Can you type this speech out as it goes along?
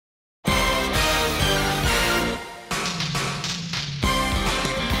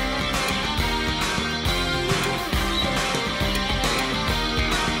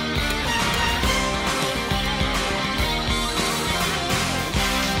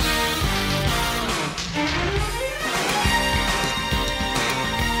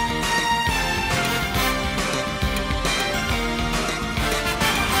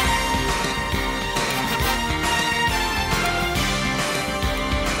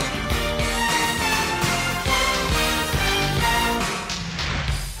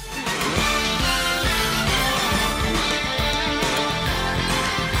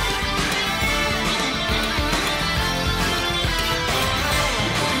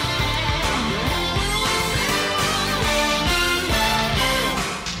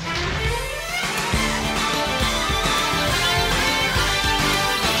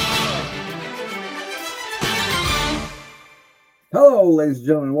Hello, ladies and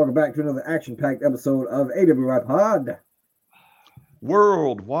gentlemen. Welcome back to another action-packed episode of AWIPOD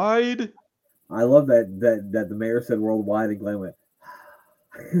WorldWide. I love that the mayor said worldwide and Glenn went.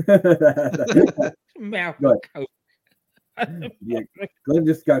 Yeah, Glenn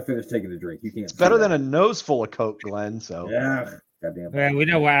just got finished taking a drink. You can't. It's better than a nose full of Coke, Glenn. So yeah, goddamn. Well, we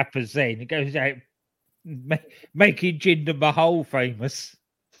know what happens then. It goes out making Jinder Mahal famous.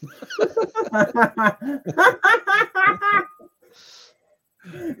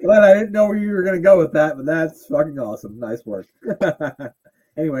 Glenn, I didn't know where you were going to go with that, but that's fucking awesome. Nice work.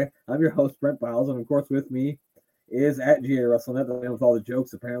 Anyway, I'm your host, Brent Biles, and of course with me is at GA WrestleNet, the man with all the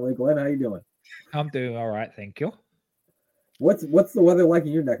jokes, apparently. Glenn, how you doing? I'm doing all right, thank you. What's the weather like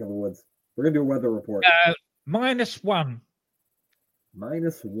in your neck of the woods? We're going to do a weather report. -1. -1.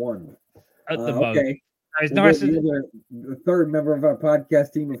 At the moment. Okay. It's nice. The third member of our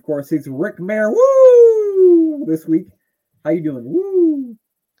podcast team, of course, he's Rick Mayer. Woo! This week. How you doing? Woo!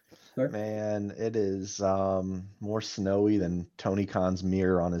 Sir? Man, it is more snowy than Tony Khan's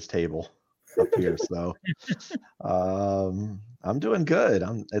mirror on his table up here. So I'm doing good.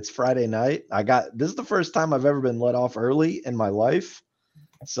 It's Friday night. This is the first time I've ever been let off early in my life.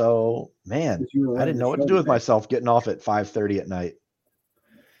 So man, I didn't know what to do with myself getting off at 5:30 at night.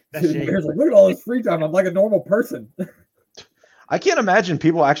 Mayor's like, look at all this free time. I'm like a normal person. I can't imagine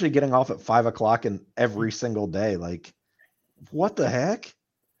people actually getting off at 5 o'clock in every single day. Like, what the heck?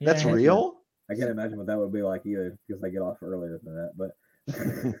 That's real? I can't imagine what that would be like either, because I get off earlier than that. But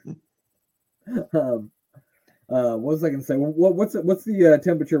what was I going to say? What's the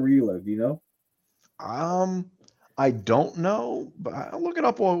temperature where you live? Do you know? I don't know, but I'll look it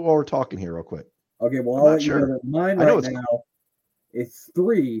up while we're talking here real quick. Okay, well, I'll let you know that mine right now. It's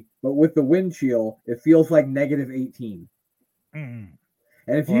 3, but with the wind chill, it feels like -18.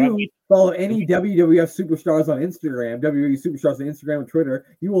 And if you follow any WWF superstars on Instagram, WWE superstars on Instagram and Twitter,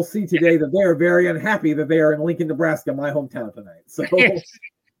 you will see today that they are very unhappy that they are in Lincoln, Nebraska, my hometown tonight. So yes.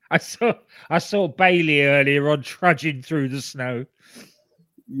 I saw Bailey earlier on trudging through the snow.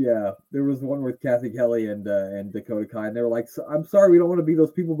 Yeah, there was one with Kathy Kelly and Dakota Kai, and they were like, "I'm sorry, we don't want to be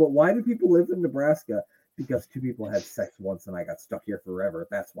those people, but why do people live in Nebraska?" Because 2 people had sex once and I got stuck here forever.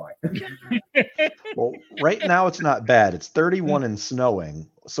 That's why. Well, right now it's not bad. It's 31 and snowing.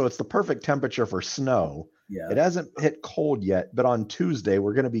 So it's the perfect temperature for snow. Yeah. It hasn't hit cold yet, but on Tuesday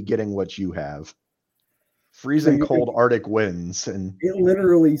we're going to be getting what you have. Freezing cold Arctic winds. And it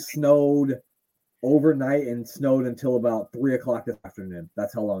literally snowed overnight and snowed until about 3 o'clock this afternoon.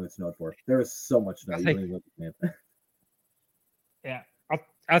 That's how long it snowed for. There is so much snow. Yeah.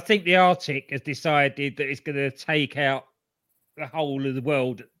 I think the Arctic has decided that it's going to take out the whole of the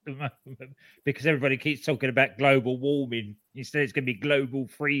world at the moment because everybody keeps talking about global warming. Instead, it's going to be global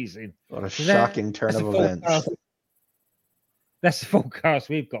freezing. What a shocking turn of events. That's the forecast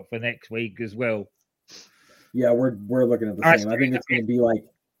we've got for next week as well. Yeah, we're looking at the same. I think it's going to be like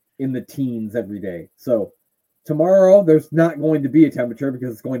in the teens every day. So tomorrow, there's not going to be a temperature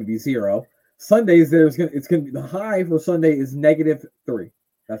because it's going to be 0. Sundays, it's going to be the high for Sunday is -3.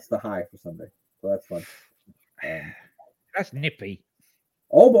 That's the high for Sunday. So that's fun. That's nippy.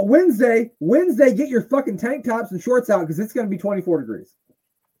 Oh, but Wednesday, get your fucking tank tops and shorts out because it's going to be 24 degrees.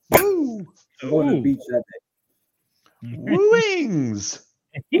 Woo! I'm going to the beach that day. Woo-wings!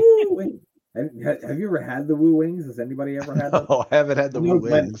 Woo-wings. Have you ever had the woo wings? Has anybody ever had them? No, I haven't had the woo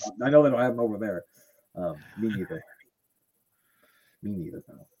wings. I know they don't have them over there. Me neither.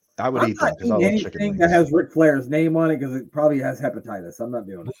 No. I would eat that because I love chicken anything wings. that has Ric Flair's name on it because it probably has hepatitis. I'm not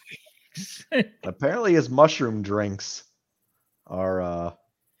doing it. Apparently, his mushroom drinks are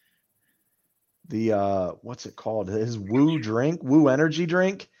what's it called? His Woo energy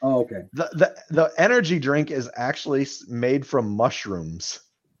drink. Oh, okay. The energy drink is actually made from mushrooms,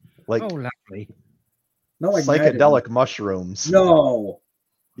 like lovely. Not like psychedelic mushrooms. No.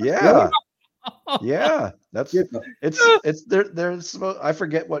 Yeah. Yeah, it's there's I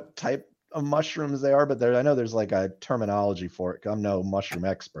forget what type of mushrooms they are, but I know there's like a terminology for it. I'm no mushroom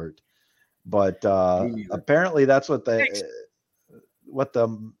expert, but apparently that's what the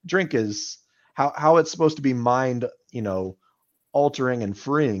drink is. How it's supposed to be mind, altering and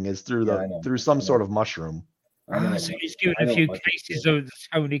freeing is through some sort of mushroom. So he's given a few cases of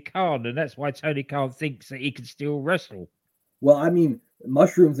Tony Khan, and that's why Tony Khan thinks that he can still wrestle. Well, I mean,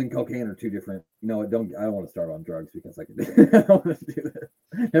 mushrooms and cocaine are 2 different. I don't want to start on drugs because I don't want to do that.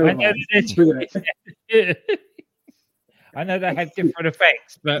 I know they have different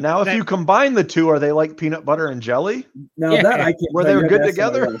effects, but now if you combine the 2, are they like peanut butter and jelly? Now that I can't. Were they good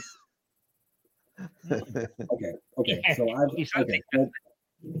together? Okay. So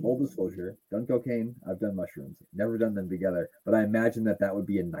full disclosure, done cocaine, I've done mushrooms. Never done them together, but I imagine that would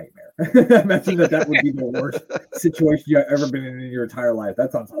be a nightmare. I imagine that would be the worst situation you've ever been in your entire life.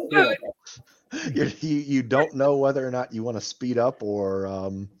 That sounds horrible. You don't know whether or not you want to speed up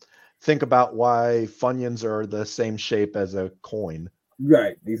or think about why Funyuns are the same shape as a coin.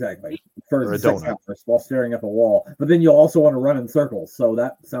 Right, exactly. For a donut while staring at the wall. But then you'll also want to run in circles. So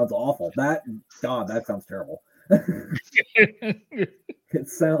that sounds awful. That sounds terrible. It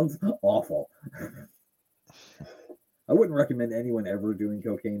sounds awful. I wouldn't recommend anyone ever doing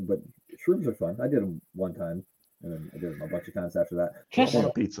cocaine, but shrooms are fun. I did them one time, and then I did them a bunch of times after that. Just a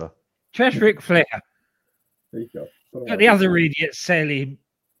pizza. Trash Ric Flair. There you go. But the other idiot selling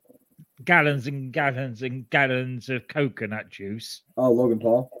gallons and gallons and gallons of coconut juice. Oh, Logan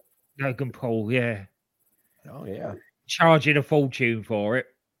Paul? Logan Paul, yeah. Oh, yeah. Charging a fortune for it.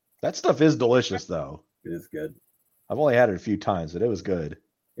 That stuff is delicious, though. It is good. I've only had it a few times, but it was good.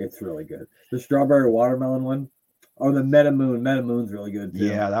 It's really good. The strawberry watermelon one, or the Metamoon. Metamoon's really good, too.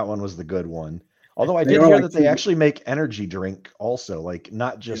 Yeah, that one was the good one. Although I did hear that they actually make energy drink also, like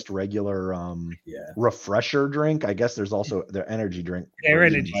not just regular refresher drink. I guess there's also their energy drink. Their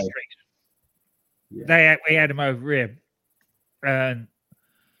energy drink. Yeah. We had them over here, and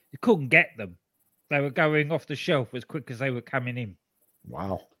you couldn't get them. They were going off the shelf as quick as they were coming in.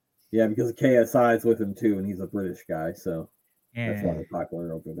 Wow. Yeah, because KSI's with him too, and he's a British guy, so that's why they're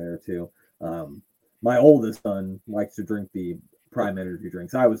popular over there too. My oldest son likes to drink the Prime energy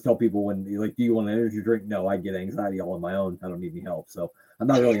drinks. I always tell people when do you want an energy drink? No, I get anxiety all on my own. I don't need any help, so I'm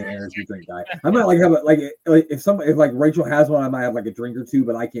not really an energy drink guy. I might if Rachel has one, I might have like a drink or two,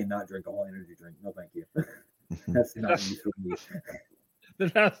 but I can't not drink a whole energy drink. No, thank you. That's not useful for me. The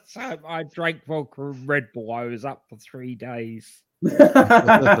last time I drank vodka and Red Bull, I was up for 3 days.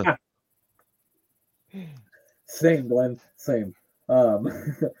 Same, Glenn. Same.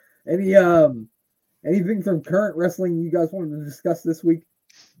 Anything from current wrestling you guys wanted to discuss this week?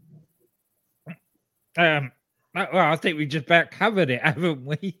 Well, I think we just about covered it, haven't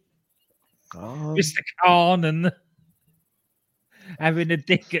we? Mr. Khan and having a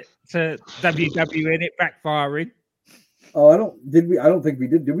dig to WWE and it backfiring. Oh, I don't think we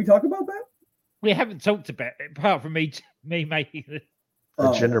did. Did we talk about that? We haven't talked about it, apart from me making the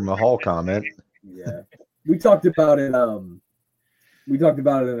Jinder Mahal comment. Yeah, we talked about it. We talked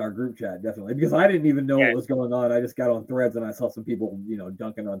about it in our group chat, definitely, because I didn't even know what was going on. I just got on Threads and I saw some people,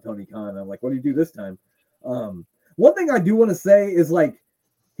 dunking on Tony Khan. I'm like, what do you do this time? One thing I do want to say is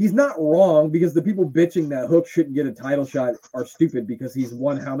he's not wrong, because the people bitching that Hook shouldn't get a title shot are stupid because he's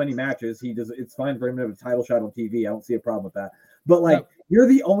won how many matches. It's fine for him to have a title shot on TV. I don't see a problem with that. But you're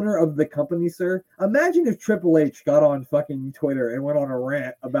the owner of the company, sir. Imagine if Triple H got on fucking Twitter and went on a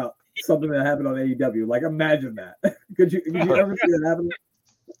rant about something that happened on AEW. Imagine that. Could you ever see that happen?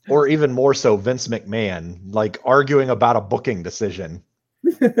 Or even more so, Vince McMahon, arguing about a booking decision.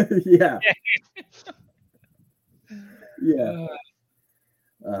 Yeah. Yeah.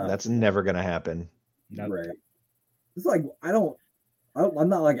 That's never going to happen. Right. It's I'm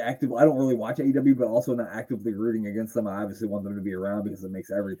not active. I don't really watch AEW, but also not actively rooting against them. I obviously want them to be around because it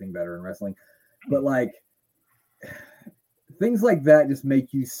makes everything better in wrestling. But things like that just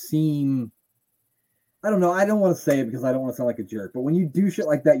make you seem, I don't know. I don't want to say it because I don't want to sound like a jerk, but when you do shit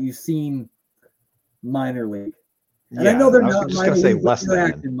like that, you seem minor league. And I know they're not minor league, but they're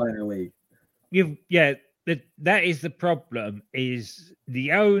acting minor league. That is the problem, is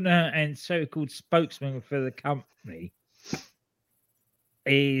the owner and so-called spokesman for the company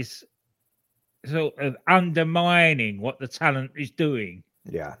is sort of undermining what the talent is doing.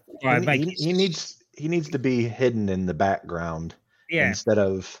 Yeah. He needs to be hidden in the background instead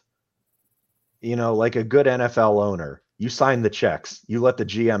of, like a good NFL owner. You sign the checks. You let the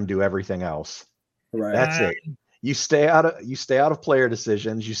GM do everything else. Right. That's it. You stay out of player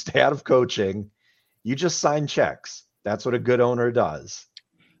decisions. You stay out of coaching. You just sign checks. That's what a good owner does.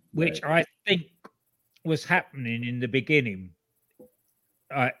 Which I think was happening in the beginning.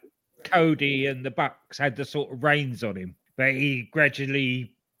 Cody and the Bucks had the sort of reins on him, but he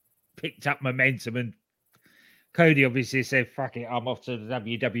gradually picked up momentum, and Cody obviously said, fuck it, I'm off to the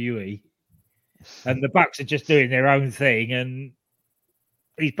WWE. And the Bucks are just doing their own thing, and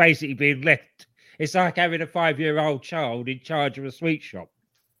he's basically being left. It's like having a 5-year-old child in charge of a sweet shop.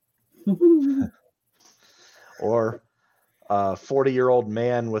 Or a 40-year-old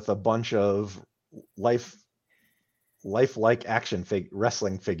man with a bunch of lifelike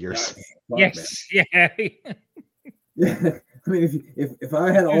wrestling figures. Yes, yeah. I mean, if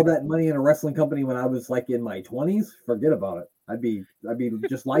I had all that money in a wrestling company when I was in my 20s, forget about it. I'd be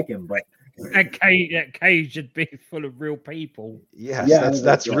just like him. But that cage should be full of real people. Yes,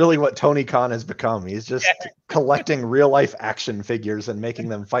 that's really what Tony Khan has become. He's just collecting real life action figures and making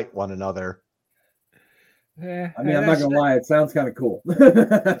them fight one another. Yeah, I mean, I'm not gonna lie, it sounds kind of cool.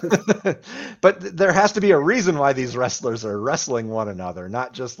 But there has to be a reason why these wrestlers are wrestling one another,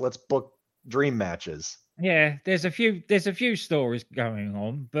 not just let's book dream matches. Yeah, there's a few stories going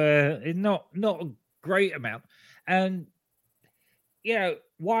on, but not a great amount. And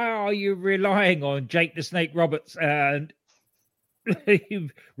why are you relying on Jake the Snake Roberts and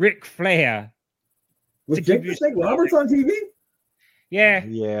Ric Flair? Was Jake the Snake Roberts on TV? Yeah.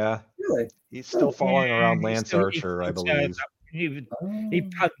 Yeah. Really? He's still following around Lance Archer, I believe. He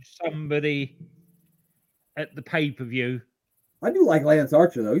punched somebody at the pay-per-view. I do like Lance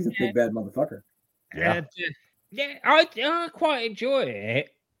Archer, though. He's a big, bad motherfucker. Yeah. I quite enjoy it.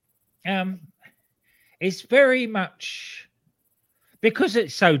 It's very much because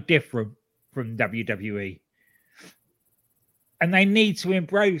it's so different from WWE. And they need to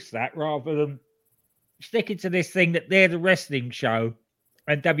embrace that rather than sticking to this thing that they're the wrestling show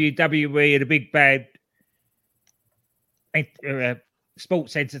and WWE are the big bad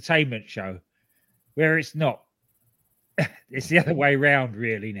sports entertainment show, where it's not. It's the other way around,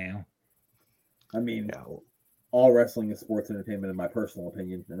 really, now. I mean, all wrestling is sports entertainment, in my personal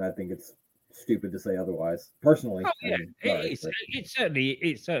opinion, and I think it's stupid to say otherwise. Personally, it certainly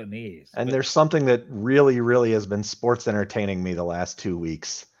is. And there's something that really, really has been sports entertaining me the last 2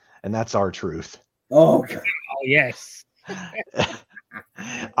 weeks, and that's R-Truth. Oh, God. Oh yes.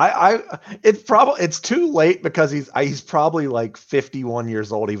 It's too late because he's probably like 51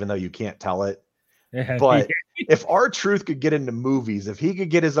 years old, even though you can't tell it. But if R-Truth could get into movies, if he could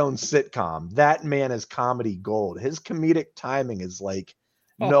get his own sitcom, that man is comedy gold. His comedic timing is like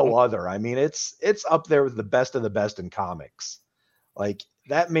no other. I mean, it's up there with the best of the best in comics. Like,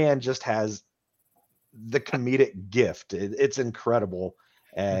 that man just has the comedic gift. It's incredible.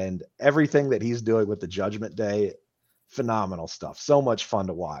 And everything that he's doing with the Judgment Day, phenomenal stuff. So much fun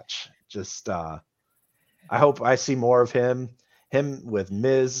to watch. Just I hope I see more of him with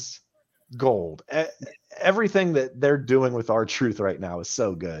Miz, gold. Everything that they're doing with R-Truth right now is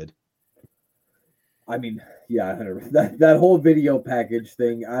so good. I mean, yeah, that whole video package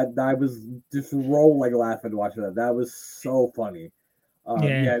thing, I was just rolling laughing watching that. That was so funny.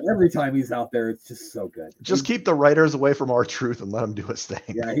 Every time he's out there, it's just so good. Just keep the writers away from R-Truth and let him do his thing.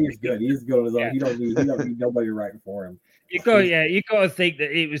 Yeah, he's good. He's good on his own. He don't need nobody writing for him. You got to think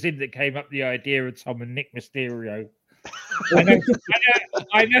that it was him that came up with the idea of Tom and Nick Mysterio.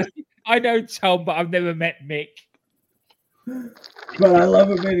 I know Tom, but I've never met Mick. But I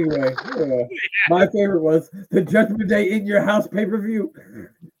love him anyway. Yeah. My favorite was the Judgment Day in your house pay-per-view.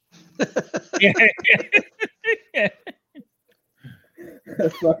 Yeah.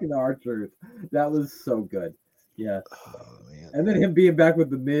 Fucking R-Truth. That was so good. Yeah. Oh, man. And then him being back with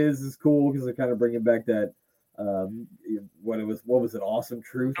the Miz is cool because they're kind of bringing back that what was it? Awesome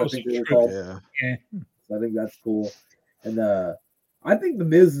Truth, I think they were called. Yeah. So I think that's cool. And I think the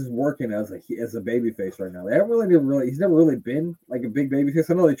Miz is working as a babyface right now. They haven't he's never really been like a big babyface.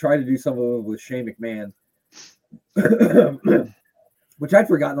 I know they tried to do some of it with Shane McMahon, which I'd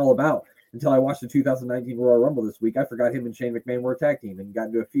forgotten all about until I watched the 2019 Royal Rumble this week. I forgot him and Shane McMahon were a tag team and got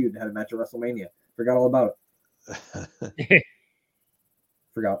into a feud and had a match at WrestleMania. Forgot all about it.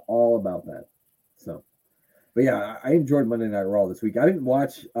 Forgot all about that. So, but yeah, I enjoyed Monday Night Raw this week. I didn't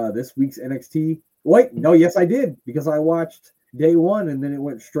watch this week's NXT. Wait, no, yes, I did, because I watched day one and then it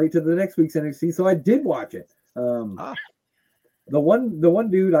went straight to the next week's NXT, so I did watch it. The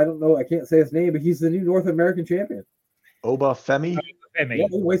one dude, I don't know, I can't say his name, but he's the new North American champion. Oba Femi? Yeah,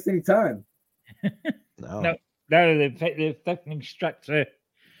 didn't waste any time. No, they're fucking strapped to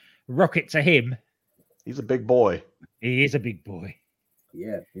rocket to him. He's a big boy. He is a big boy.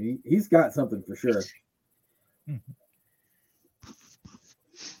 Yeah, he's got something for sure.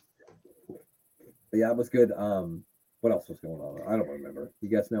 But yeah, it was good. What else was going on? I don't remember. You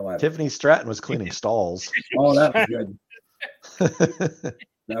guys know. Tiffany Stratton was cleaning stalls. Oh, that was good.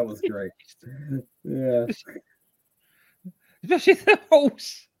 That was great. Yeah. Especially the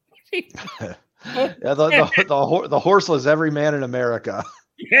horse. Yeah, the horse was every man in America.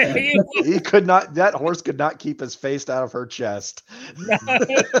 Yeah, he could not. That horse could not keep his face out of her chest.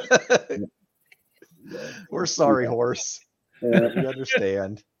 We're sorry, horse. Yeah. We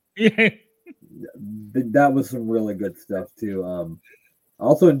understand. Yeah. That was some really good stuff too. I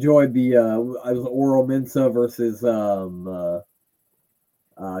also enjoyed the Oro Mensah versus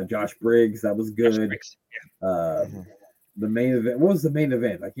Josh Briggs. That was good. Briggs, yeah. The main event. What was the main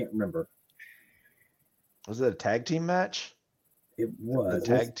event? I can't remember. Was it a tag team match? It was the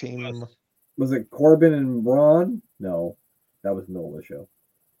tag team. Was it Corbin and Braun? No, that was the middle of the show.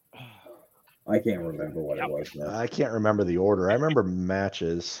 I can't remember what it was. No. I can't remember the order. I remember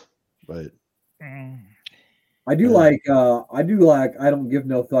matches, but I do like I don't give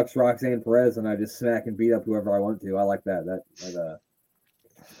no fucks Roxanne Perez, and I just smack and beat up whoever I want to. I like that.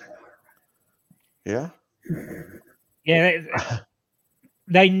 Yeah. Yeah,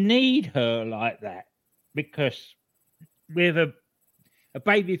 they need her like that because with a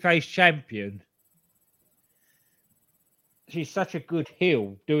babyface champion, she's such a good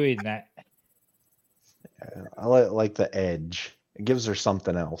heel doing that. Yeah, I like the edge. It gives her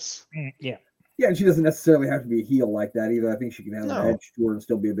something else. Yeah. Yeah, and she doesn't necessarily have to be a heel like that either. I think she can have an edge to her and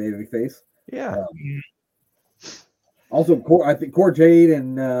still be a babyface. Yeah. Also, I think Cora Jade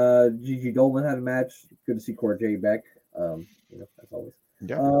and Gigi Dolan had a match. Good to see Cora Jade back. As always.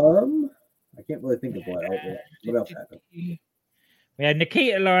 Yeah. I can't really think of what else happened. We had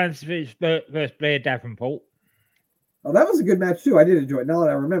Nikita Lyons versus Blair Davenport. Oh, that was a good match too. I did enjoy it. Now that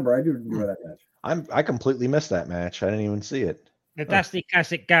I remember, I do enjoy that match. I completely missed that match. I didn't even see it. The Dusty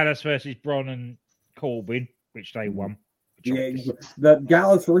Classic Gallus versus Braun and Corbin, which they won. Yeah, the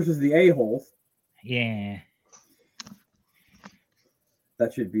Gallus versus the A-Holes. Yeah.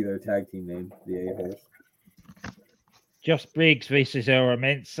 That should be their tag team name, the A-Holes. Josh Briggs versus Ora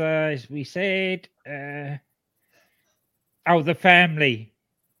Mensa, as we said. The Family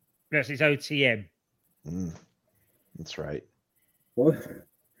versus OTM. That's right. Well,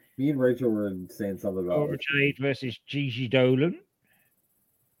 me and Rachel were saying something about Cora Jade versus Gigi Dolan.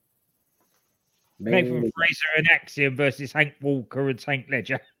 Nathan Fraser and Axiom versus Hank Walker and Hank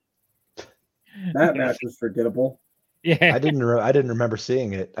Ledger. That match was forgettable. Yeah, I didn't remember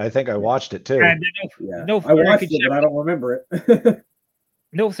seeing it. I think I watched it too. And I watched it, but I don't remember it.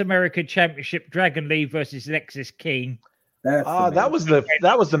 North American Championship Dragon Lee versus Lexis King. That was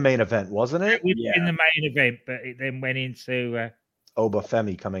the main event, wasn't it? It was in the main event, but it then went into Oba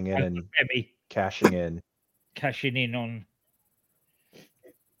Femi coming in and cashing in on.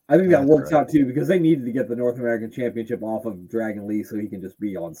 I think that works out too because they needed to get the North American Championship off of Dragon Lee so he can just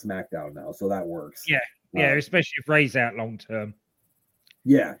be on SmackDown now. So that works. Yeah, especially if Ray's out long term.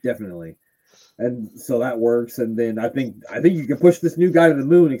 Yeah, definitely. And so that works. And then I think you can push this new guy to the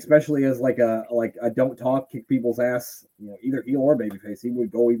moon, especially as like a don't talk, kick people's ass, either heel or babyface. He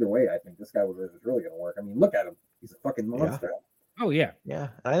would go either way. I think this guy is really going to work. I mean, look at him; he's a fucking monster. Yeah. Oh yeah, yeah.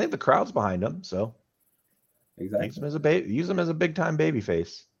 And I think the crowd's behind him, so exactly use him as a big time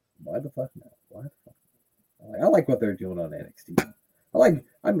babyface. Why the fuck not? Why the fuck? I like what they're doing on NXT.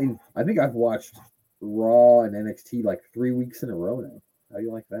 I think I've watched Raw and NXT like 3 weeks in a row now. How do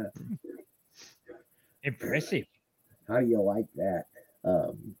you like that? Impressive. How do you like that?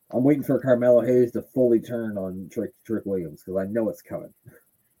 I'm waiting for Carmelo Hayes to fully turn on Trick Williams because I know it's coming.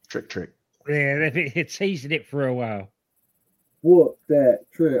 Trick. Yeah, they've teasing it for a while. Whoop that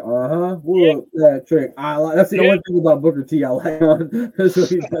trick. Whoop that trick. That's the only thing about Booker T I like on. That's what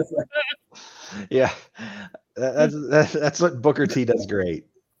he does. Yeah, that's what Booker T does great.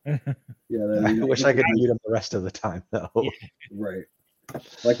 Yeah, I wish I could mute him the rest of the time though. Yeah. Right.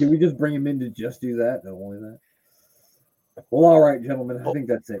 Like, can we just bring him in to just do that? No, only that. Well, all right, gentlemen. I think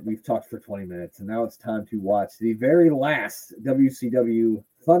that's it. We've talked for 20 minutes, and now it's time to watch the very last WCW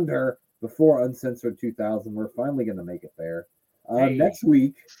Thunder before Uncensored 2000. We're finally going to make it there. Next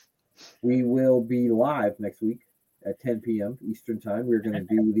week, we will be live next week at 10 p.m. Eastern Time. We're going to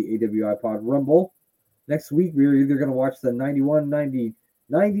do the AWIPOD Rumble. Next week, we're either going to watch the 91, 90,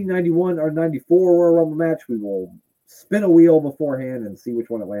 91, or 94 Royal Rumble match. We will spin a wheel beforehand and see which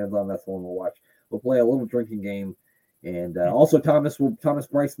one it lands on. That's the one we'll watch. We'll play a little drinking game. And also Thomas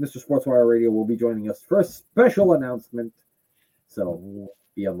Bryce, Mr. Sportswire Radio, will be joining us for a special announcement. So we'll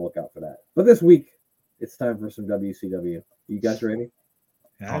be on the lookout for that. But this week, it's time for some WCW. You guys ready?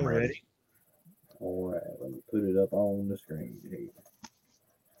 I'm ready. All right, let me put it up on the screen.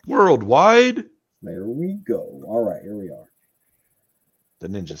 Worldwide. There we go. All right, here we are. The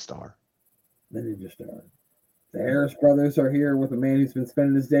Ninja Star. The Harris brothers are here with a man who's been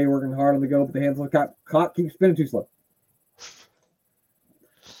spending his day working hard on the go, but the hands on the clock keep spinning too slow.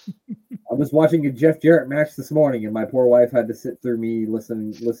 I was watching a Jeff Jarrett match this morning, and my poor wife had to sit through me,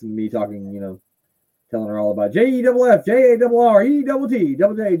 listen to me talking, telling her all about JEFF, JARR, ETT,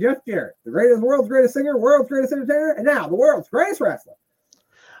 Double J, Jeff Jarrett, the world's greatest singer, world's greatest entertainer, and now the world's greatest wrestler.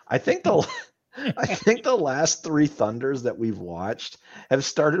 I think the last 3 Thunders that we've watched have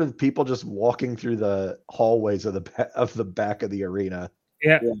started with people just walking through the hallways of the back of the arena.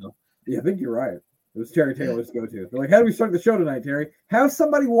 Yeah, I think you're right. It was Terry Taylor's go-to. They're like, how do we start the show tonight, Terry? Have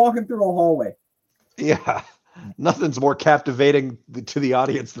somebody walking through a hallway. Yeah, nothing's more captivating to the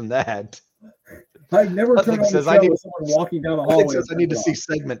audience than that. I never turn on the show with someone walking down a hallway. I need to see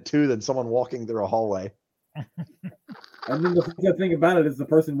segment 2 than someone walking through a hallway. And then the good thing about it is the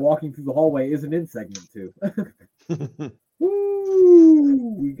person walking through the hallway isn't in segment 2.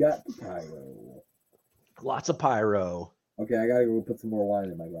 Woo! We got the pyro. Lots of pyro. Okay, I gotta go put some more wine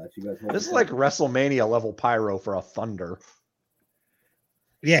in my glass. You guys. This is like WrestleMania level pyro for a Thunder.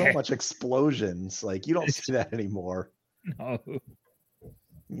 Yeah. So much explosions. Like you don't see that anymore. No. You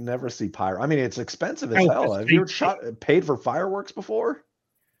never see pyro. I mean, it's expensive as hell. Have you ever paid for fireworks before?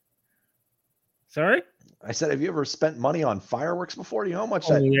 Sorry? I said, have you ever spent money on fireworks before? Do you know how much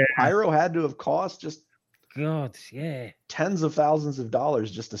pyro had to have cost? Just tens of thousands of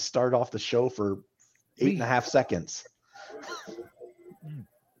dollars just to start off the show for 8.5 seconds.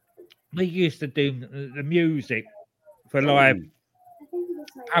 We used to do the music for live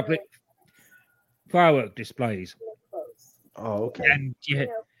public firework displays. Oh, okay. And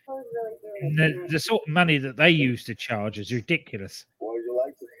the sort of money that they used to charge is ridiculous.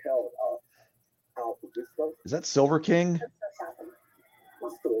 Is that Silver King?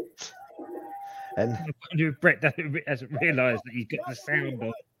 And Brett hasn't realized that he's got the sound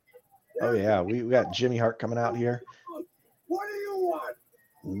on. Oh yeah, we got Jimmy Hart coming out here. What do you want?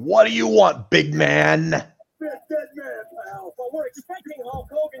 What do you want, big man? Dead man, pal. Well, we're expecting Hulk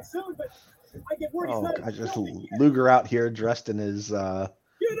Hogan soon, but I get worried. Oh, I just Luger out here dressed in his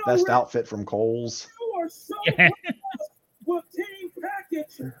best outfit from Kohl's. You are so with Team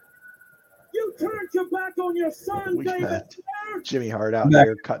Package. You turned your back on your son, We David. got Jimmy Hart out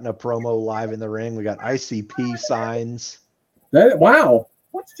here cutting a promo live in the ring. We got ICP signs. Wow.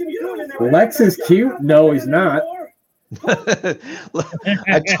 What's Jimmy doing in there? Lex is cute. No, he's not.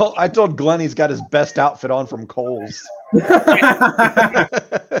 I told Glenn he's got his best outfit on from Kohl's.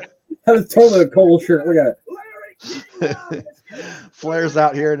 That was totally a Kohl's shirt. Look at it. Flair's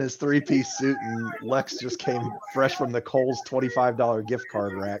out here in his 3-piece suit, and Lex just came fresh from the Kohl's $25 gift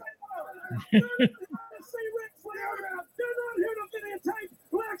card rack.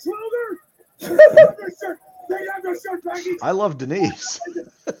 I love Denise.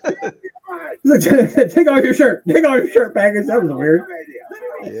 Take off your shirt. Take off your shirt, Package. That was weird.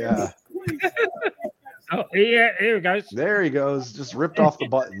 Yeah. Oh, yeah, here he goes. There he goes. Just ripped off the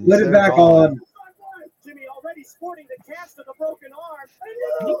buttons. Let it back on. Jimmy already sporting the cast of the broken arm.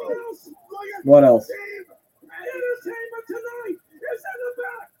 What else? Entertainment tonight is in the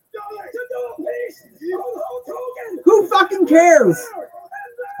back. To do a piece. Who fucking cares?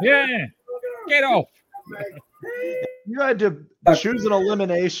 Yeah. Get off. You had to choose an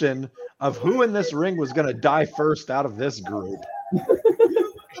elimination of who in this ring was going to die first out of this group.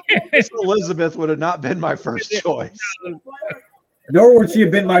 Elizabeth would have not been my first choice. Nor would she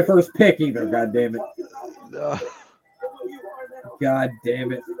have been my first pick either, god damn it. God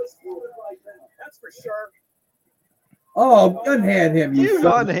damn it. That's for sure. Oh, unhand him. You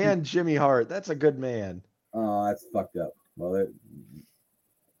unhand Jimmy Hart. That's a good man. Oh, that's fucked up. Well,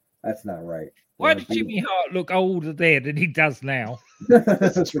 that's not right. Why does Jimmy Hart look older there than he does now?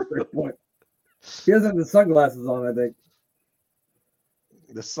 That's a great point. He doesn't have the sunglasses on, I think.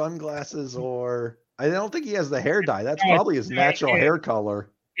 The sunglasses, or I don't think he has the hair dye. That's probably his natural hair color.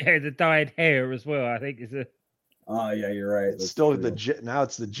 Yeah, the dyed hair as well. I think is a. Oh yeah, you're right. It's still the jet. Now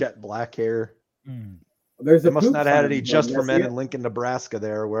it's the jet black hair. Mm. There's they must not have had any Just for Men in Lincoln, Nebraska,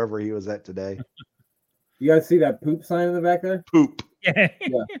 there, or wherever he was at today. You guys see that poop sign in the back there? Poop. Yeah.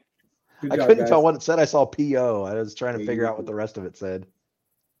 I couldn't tell what it said. I saw PO. I was trying to figure out what the rest of it said.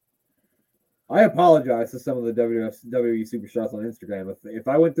 I apologize to some of the WWE superstars on Instagram. If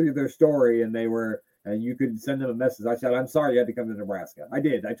I went through their story and you could send them a message, I said, I'm sorry you had to come to Nebraska. I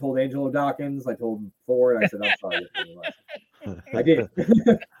did. I told Angelo Dawkins, I told Ford, I said, I'm sorry. I did.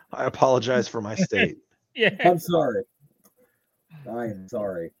 I apologize for my state. Yeah. I'm sorry. I am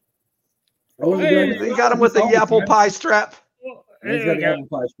sorry. You got him with the apple pie strap. He's got the apple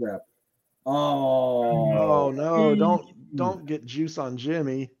pie strap. Oh no! Don't get juice on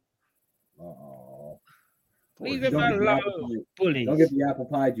Jimmy. Oh, leave him alone, bullies. Don't get the apple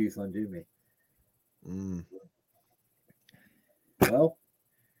pie juice on Jimmy. Well,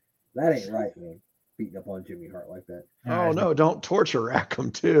 that ain't right, man. Beating up on Jimmy Hart like that. Oh no! Don't torture rack him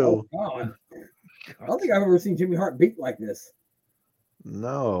too. Oh, God. I don't think I've ever seen Jimmy Hart beat like this.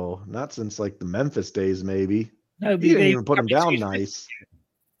 No, not since like the Memphis days, maybe. No, he didn't even put him down nice.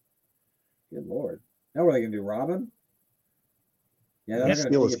 Good Lord. Now what are they going to do, rob him? Yeah, they're going to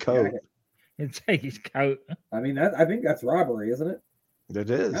steal his coat. And take his coat. I mean, I think that's robbery, isn't it? It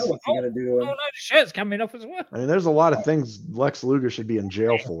is. Now what's he going to do to him? Oh, no, the shirt's coming off as well. I mean, there's a lot of things Lex Luger should be in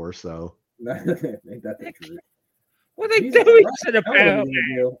jail for, so. Ain't that the truth? What are they doing to the belt?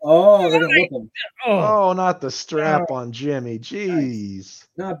 Oh, they're gonna whip him. Oh, not the strap on Jimmy. Jeez.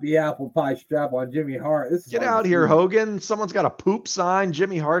 Not the apple pie strap on Jimmy Hart. Get out here, Hogan. Someone's got a poop sign.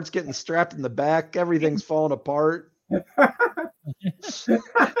 Jimmy Hart's getting strapped in the back. Everything's falling apart.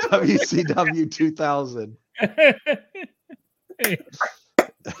 WCW 2000.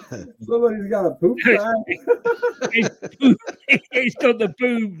 Somebody's got a poop sign. He's got the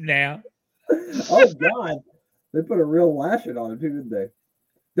boob now. Oh, God. They put a real lashing on him, too, didn't they?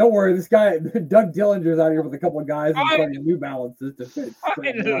 Don't worry, this guy, Doug Dillinger's out here with a couple of guys in front of New Balances to fit.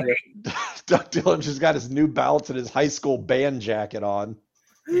 Doug Dillinger's got his New Balance and his high school band jacket on.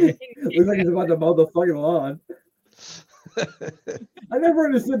 Looks like he's about to mow the fucking lawn. I never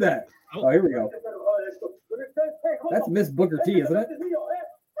understood that. Oh, here we go. That's Miss Booker T, isn't it?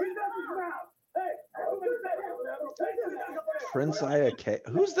 Prince Iake.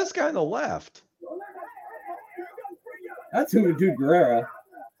 Who's this guy on the left? That's Juventud Guerrera.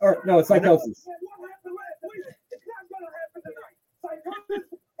 Or no, it's Psychosis.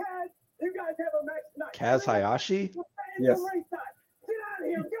 Kaz Hayashi? Yes.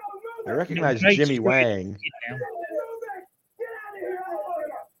 I recognize Jimmy Wang.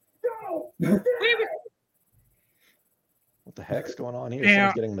 What the heck's going on here?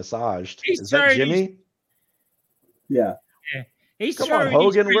 Someone's getting massaged. Is that Jimmy? Yeah. Come on,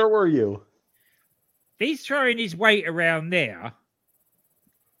 Hogan. Where were you? He's throwing his weight around there.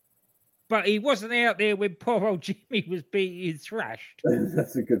 But he wasn't out there when poor old Jimmy was being thrashed.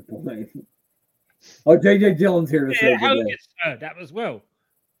 That's a good point. Oh, J.J. Dillon's here to say Hogan heard that as well.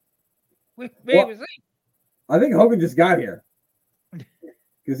 Where was he? I think Hogan just got here.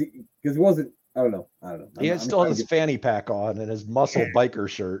 Because he wasn't, I don't know. He still has his fanny pack on and his muscle biker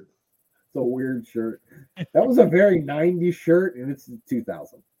shirt. It's a weird shirt. That was a very 90s shirt, and it's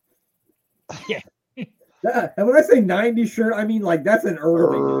 2000. Yeah. And when I say 90s shirt, I mean like that's an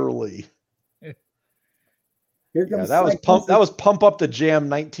early. Here comes that was pump up the jam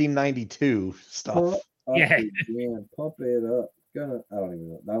 1992 stuff. Pump it up. I don't even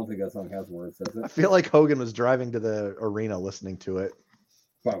know. I don't think that song has words. Says it. I feel like Hogan was driving to the arena listening to it.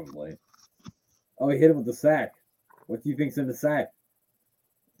 Probably. Oh, he hit him with the sack. What do you think's in the sack?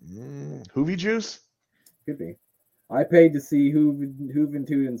 Hoovy juice? Could be. I paid to see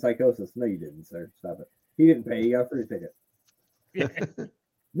Juventud and Psychosis. No, you didn't, sir. Stop it. He didn't pay. He got a free ticket.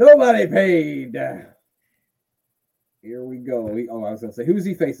 Nobody paid. Here we go. I was going to say, who's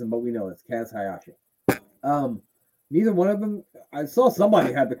he facing? But we know it's Kaz Hayashi. Neither one of them. I saw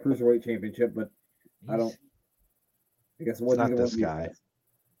somebody had the Cruiserweight Championship, but I guess it wasn't not this guy.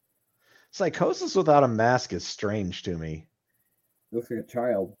 Psychosis without a mask is strange to me. Looks like a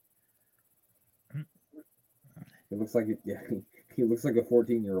child. It looks like he looks like a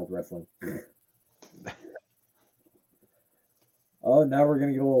 14-year-old wrestling. Oh, now we're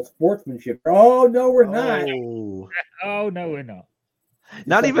gonna get a little sportsmanship. Oh no, we're not. Oh no, we're not.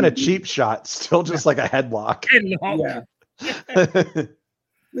 Not even a cheap shot. Still just like a headlock. Yeah. At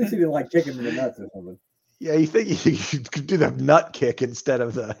least he didn't like kick him in the nuts or something. Yeah, you think you could do the nut kick instead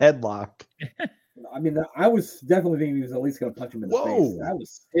of the headlock? I mean, I was definitely thinking he was at least gonna punch him in the face. That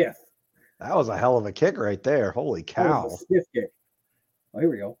was stiff. That was a hell of a kick right there. Holy cow. That was a stiff kick. Oh, here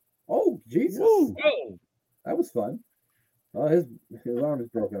we go. Oh, Jesus. Whoa. That was fun. Oh, his arm is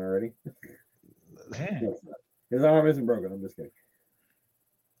broken already. His arm isn't broken. I'm just kidding.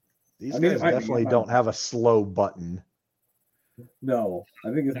 These guys definitely don't have a slow button. No.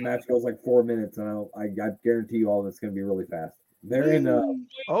 I think this match goes like 4 minutes, and I guarantee you all that's going to be really fast. They're in an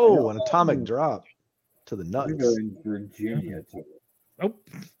atomic drop to the nuts. They're in Virginia, too. Oh,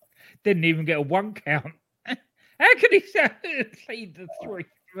 didn't even get a 1 count. How could he say the 3?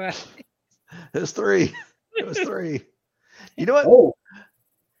 It was 3. It was 3. You know what?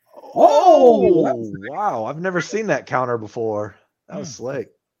 Oh, wow. I've never seen that counter before. That was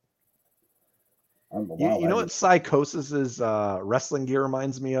slick. You know what Psychosis's wrestling gear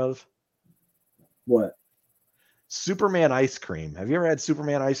reminds me of? What? Superman ice cream. Have you ever had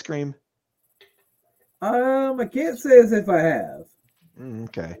Superman ice cream? I can't say as if I have.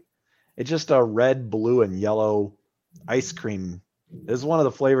 Okay. It's just a red, blue, and yellow ice cream. It's one of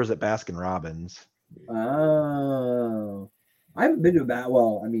the flavors at Baskin Robbins. Oh. I haven't been to that.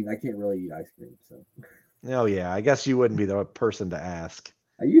 Well, I mean, I can't really eat ice cream, so. Oh, yeah. I guess you wouldn't be the person to ask.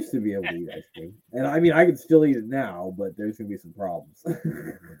 I used to be able to eat ice cream. And I mean, I could still eat it now, but there's going to be some problems.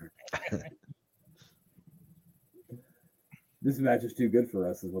 This match is too good for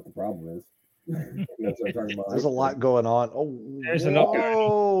us, is what the problem is. That's what I'm talking about. There's a lot going on. Oh, there's a lot going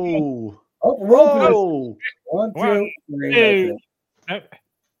on. Oh, 1, 2, 3.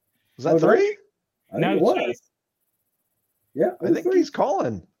 Was that 3? I think it was. Yeah, I think he's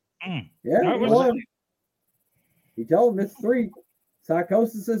calling. Yeah, No, he won. He told him it's 3.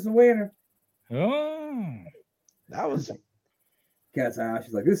 Psychosis is the winner. Oh, That was. Cat's eye.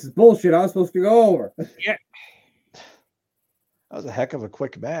 She's like, this is bullshit. I was supposed to go over. yeah. That was a heck of a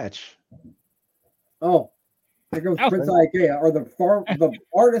quick match. Oh, here comes Prince Iakea, or the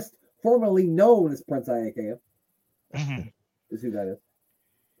artist formerly known as Prince Iakea. Is who that is.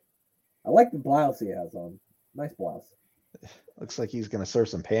 I like the blouse he has on. Nice blouse. Looks like he's going to serve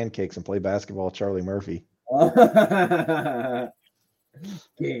some pancakes and play basketball with Charlie Murphy.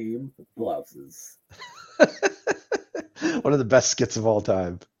 Game blouses. One of the best skits of all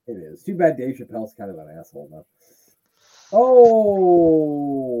time. It is. Too bad Dave Chappelle's kind of an asshole now. Oh.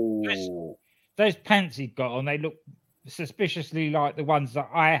 Those pants he'd got on, they look suspiciously like the ones that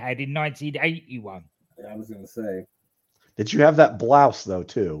I had in 1981. Yeah, I was going to say. Did you have that blouse, though,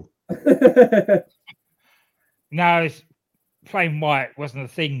 too? No, it's plain white. Wasn't a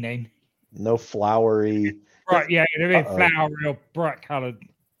thing then. No flowery. Right, yeah, it'd have been flowery or bright coloured.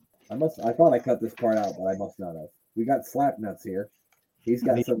 I thought I cut this part out, but I must not have. We got Slap Nuts here. He's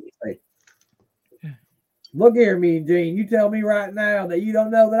got something to say. Look here, Mean Gene. You tell me right now that you don't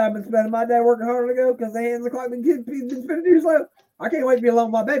know that I've been spending my day working harder to go because the hands of the clock been spinning too slow. I can't wait to be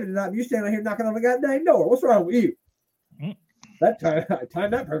alone with my baby tonight. You standing here knocking on the goddamn door. What's wrong with you? That time I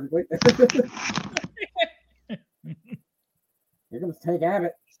timed that perfectly. Here comes Tank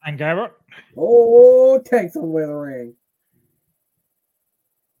Abbott. Tank Abbott. Oh, Tank's on the way to the ring.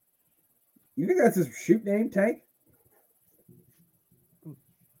 You think that's his shoot name, Tank?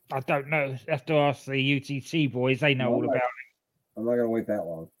 I don't know. Have to ask the UTC boys. They know all about it. I'm not going to wait that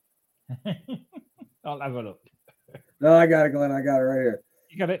long. I'll have a look. No, I got it, Glenn. I got it right here.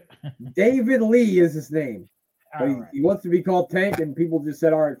 You got it? David Lee is his name. But Right. he wants to be called Tank, and people just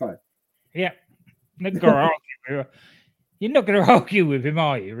said, all right, fine. Yeah. Not gonna argue with him. You're not going to argue with him,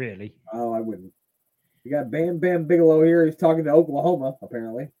 are you, really? Oh, I wouldn't. You got Bam Bam Bigelow here. He's talking to Oklahoma,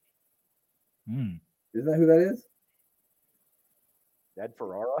 apparently. Isn't that who that is? Ed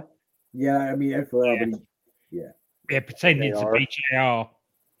Ferrara? Yeah, I mean, Ed Ferrara, Yeah. but yeah. Yeah, pretending to be JR.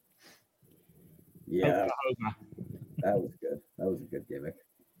 Yeah, Oklahoma. that was good. That was a good gimmick.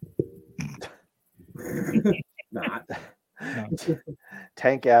 Not. No.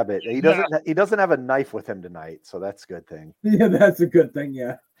 Tank Abbott. He doesn't have a knife with him tonight, so that's a good thing. Yeah, that's a good thing,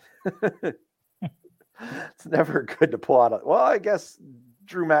 yeah. It's never good to pull out well, I guess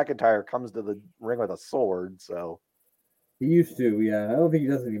Drew McIntyre comes to the ring with a sword, so He used to, yeah. I don't think he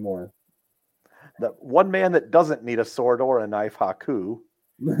does anymore. the one man that doesn't need a sword or a knife, Haku.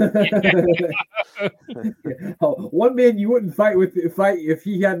 Oh, one man you wouldn't fight if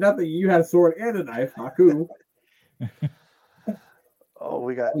he had nothing. You had a sword and a knife, Haku. Oh,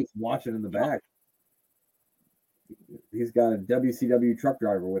 we got. He's watching in the back. He's got a WCW truck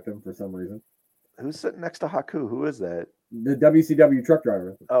driver with him for some reason. Who's sitting next to Haku? Who is that? The WCW truck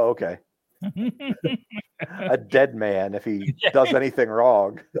driver. Oh, okay. A dead man if he does anything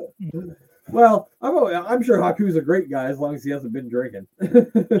wrong. Well, I'm sure Haku's a great guy as long as he hasn't been drinking.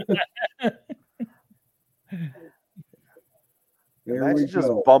 Imagine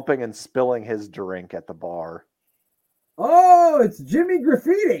just bumping and spilling his drink at the bar. Oh, it's Jimmy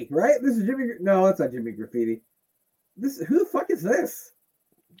Graffiti, right? This is Jimmy. No, that's not Jimmy Graffiti. Who the fuck is this?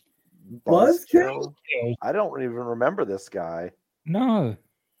 Buzzkill? I don't even remember this guy. No.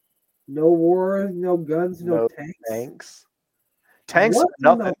 No wars, no guns, no tanks. Tanks,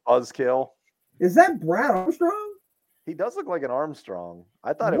 nothing. Buzzkill. Is that Brad Armstrong? He does look like an Armstrong.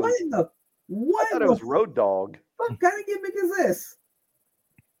 I thought it was. I thought it was Road Dog. What kind of gimmick is this?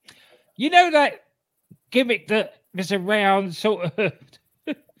 You know that gimmick that was around sort of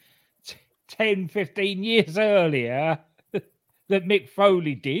 10, 15 years earlier that Mick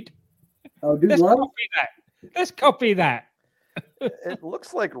Foley did? Oh, dude, Let's copy that. Let's copy that. It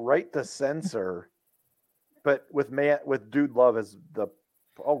looks like Right to Censor, but with Dude Love as the.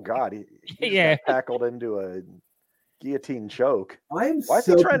 Oh God, he got tackled into a guillotine choke. Why is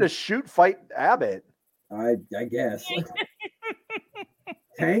he trying to fight Abbott? I guess.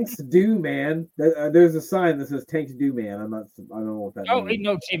 Tanks do, man. There's a sign that says Tanks do, man. I don't know what that means. Oh, he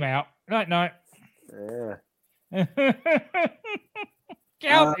knocked him out. No. Yeah.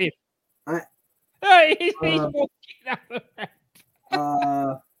 Count him. He's walking up the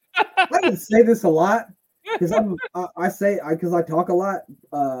ramp. I didn't say this a lot because because I talk a lot.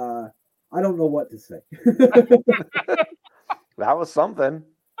 I don't know what to say. That was something.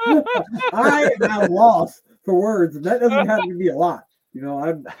 I am at a loss for words, and that doesn't have to be a lot. You know,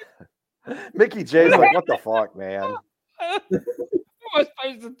 I'm. Mickey J's like, what the fuck, man? What am I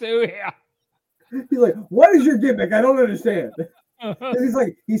supposed to do here? He's like, what is your gimmick? I don't understand.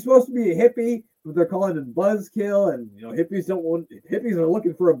 He's supposed to be a hippie, but they're calling it buzzkill, and hippies are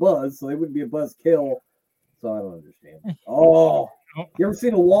looking for a buzz, so they wouldn't be a buzzkill. So I don't understand. Oh, you ever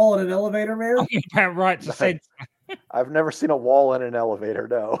seen a wall in an elevator, Mayor? Right to sense. I've never seen a wall in an elevator.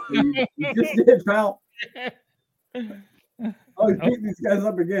 No. You just did, pal. Oh, he's beating these guys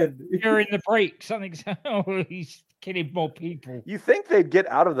up again. During the break, he's killing more people. You think they'd get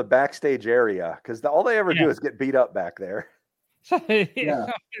out of the backstage area because all they ever do is get beat up back there. Yeah.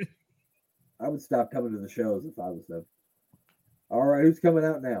 I would stop coming to the shows if I was them. All right, who's coming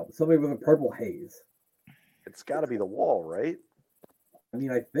out now? Somebody with a purple haze. It's got to be the wall, right? I mean,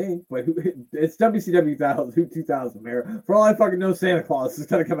 I think, but it's WCW 2000, Mayor. For all I fucking know, Santa Claus is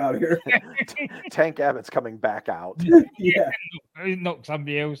going to come out here. Tank Abbott's coming back out. Yeah. Knock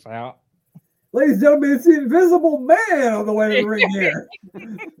somebody else out. Ladies and gentlemen, it's the Invisible Man on the way to the ring here.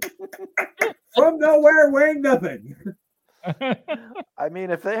 From nowhere, weighing nothing. I mean,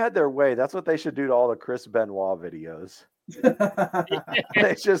 if they had their way, that's what they should do to all the Chris Benoit videos.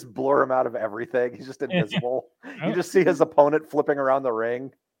 They just blur him out of everything. He's just invisible. You just see his opponent flipping around the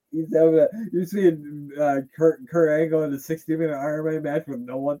ring. You see Kurt Angle in a 60-minute Iron Man match with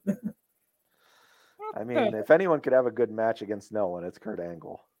no one. I mean, if anyone could have a good match against no one, it's Kurt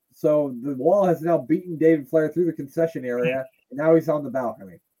Angle. So the Wall has now beaten David Flair through the concession area, and now he's on the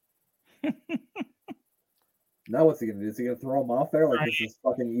balcony. Now what's he going to do? Is he going to throw him off there like this is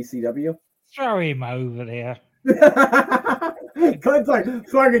fucking ECW? Throw him over there. Clint's like,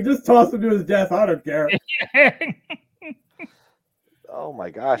 so I can just toss him to his death. I don't care. Oh my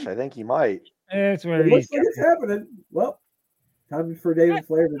gosh, I think he might. That's where it looks like it's happening. Well, time for David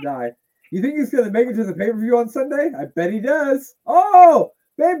Flair to die. You think he's going to make it to the pay-per-view on Sunday? I bet he does. Oh,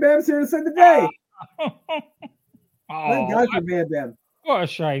 Bam Bam's here to save the day. Thank God for Bam Bam. What a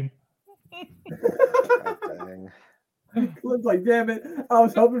shame. Dang. Clint's like, damn it, I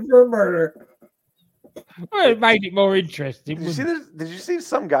was hoping for a murder. Well, it made it more interesting. Did you see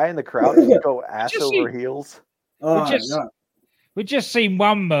some guy in the crowd just go ass over heels? We just seen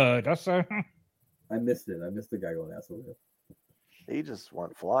one murder, so I missed it. I missed the guy going ass over heels. He just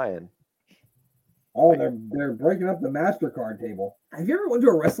went flying. Oh, they're breaking up the MasterCard table. Have you ever went to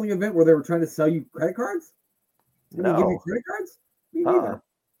a wrestling event where they were trying to sell you credit cards? No. Give you credit cards? Me neither.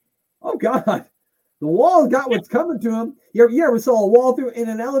 Oh God. The Wall got what's coming to him. You ever saw a wall through in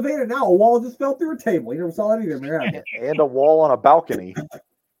an elevator? Now a wall just fell through a table. You never saw that either, man. And a wall on a balcony.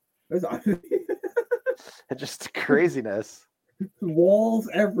 Just craziness. Walls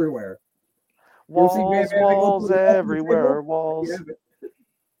everywhere. Walls everywhere. Walls.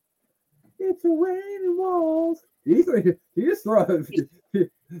 It's raining walls. Did you just throw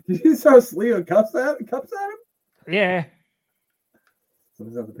a sleeve of cups at him? Yeah.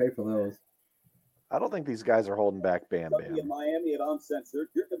 Someone's have to pay for those. I don't think these guys are holding back Bam Bam. In Miami at Uncensored,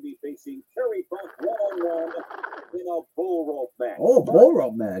 you're going to be facing Terry Funk one-on-one in a bull rope match. Oh, bull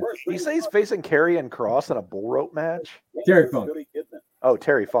rope match. You say he's facing Karrion Kross in a bull rope match? Terry Funk. Oh,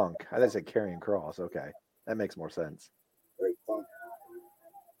 Terry Funk. I didn't say Karrion Kross. Okay. That makes more sense. Terry Funk.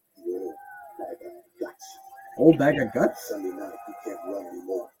 Old bag of guts? Sunday night, you can't run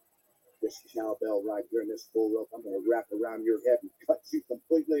anymore. This cowbell right here in this bull rope, I'm going to wrap around your head and cut you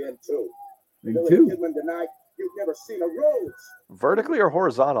completely in two. Billy Kidman tonight, you've never seen a rose. Vertically or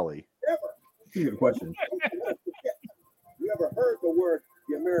horizontally? Ever. That's a good question. You ever heard the word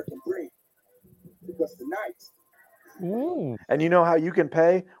the American dream? Because tonight. Ooh. And you know how you can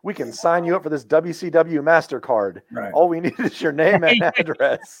pay? We can sign you up for this WCW MasterCard. Right. All we need is your name and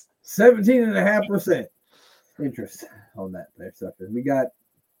address. 17.5% interest on that sucker. We got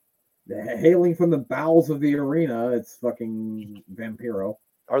hailing from the bowels of the arena. It's fucking Vampiro.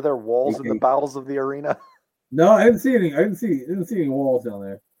 Are there walls in the bowels of the arena? No, I didn't see any. I didn't see any walls down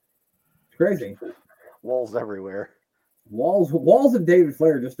there. It's crazy. Walls everywhere. Walls and David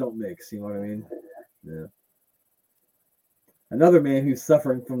Flair just don't mix. You know what I mean? Yeah. Another man who's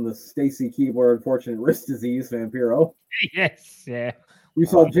suffering from the Stacy Keibler unfortunate wrist disease, Vampiro. Yes, yeah. We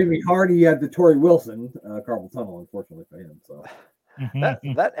saw Jimmy Hart. He had the Torrie Wilson carpal tunnel, unfortunately for him. So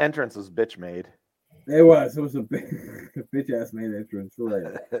that entrance was bitch made. It was a bitch ass made entrance,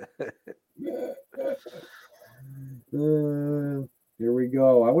 right? Here we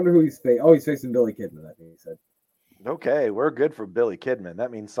go. I wonder who he's facing. Oh, he's facing Billy Kidman. I think he said. Okay, we're good for Billy Kidman.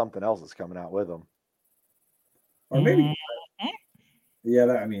 That means something else is coming out with him. Or maybe. Yeah,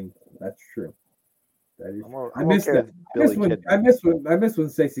 that's true. That is, I miss when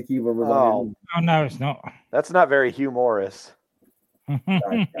Stacey Keibler was on. Oh no, it's not. That's not very Hugh Morris.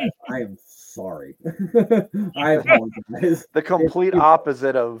 I am sorry. I apologize. The complete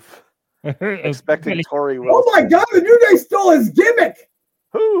opposite of Expecting Tori Wilson. Oh my God, the New Day stole his gimmick.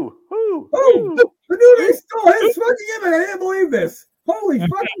 Who? The New Day stole his fucking gimmick. I didn't believe this. Holy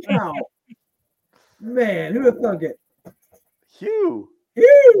fucking cow. Man, who'd have thunk it? Hugh.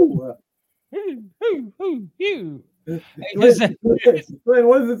 Glenn,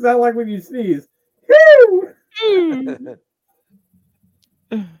 what does it sound like when you sneeze? I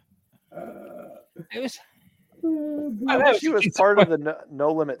wish he was part of the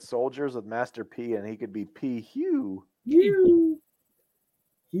No Limit Soldiers with Master P, and he could be P. Hugh. Hugh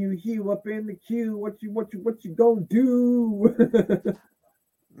up in the queue. What you gonna do?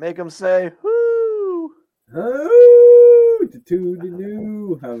 Make him say whoo. Oh, to the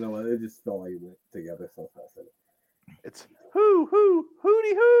new. I don't know. It just felt like it went together so fast. It's hooty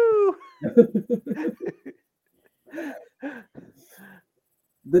hoo.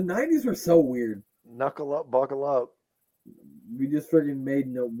 The 90s were so weird. Knuckle up, buckle up. We just friggin'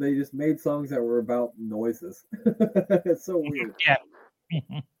 they just made songs that were about noises. It's so weird. Yeah.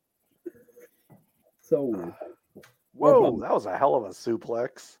 So weird. Whoa, that was a hell of a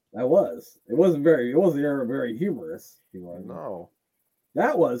suplex. That was. It wasn't very humorous. No.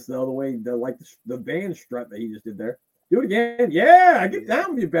 That was though the way the band strut that he just did there. Do it again. Yeah, get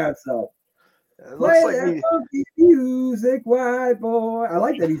down with your bad self. It looks like funky music, white boy. I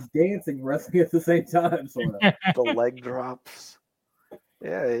like that he's dancing, and wrestling at the same time. Sort of. The leg drops.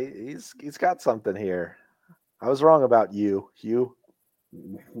 Yeah, he's got something here. I was wrong about you, Hugh.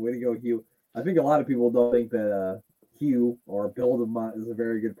 Way to go, Hugh. I think a lot of people don't think that Hugh or Bill DeMott is a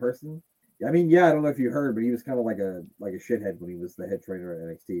very good person. I mean, yeah, I don't know if you heard, but he was kind of like a shithead when he was the head trainer at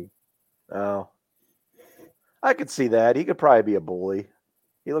NXT. Oh, I could see that. He could probably be a bully.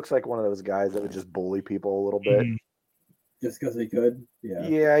 He looks like one of those guys that would just bully people a little bit. Just because he could? Yeah.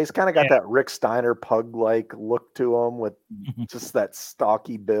 Yeah, he's kind of got that Rick Steiner pug-like look to him with just that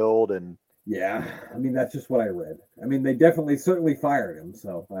stocky build. And yeah, I mean, that's just what I read. I mean, they certainly fired him,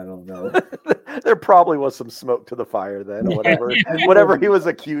 so I don't know. There probably was some smoke to the fire then, or whatever he was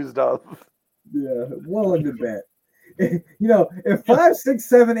accused of. Yeah, willing to bet. If 5, 6,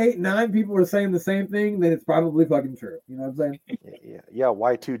 7, 8, 9 people are saying the same thing, then it's probably fucking true. You know what I'm saying? Yeah.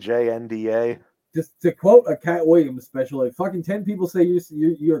 Y2J NDA. Just to quote a Cat Williams special, if fucking 10 people say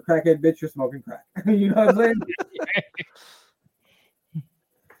you're a crackhead bitch, you're smoking crack. You know what I'm saying?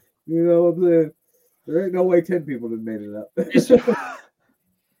 You know what I'm saying? There ain't no way 10 people have made it up.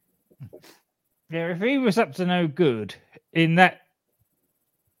 Yeah, if he was up to no good in that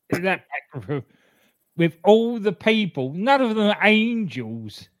back room, with all the people, none of them are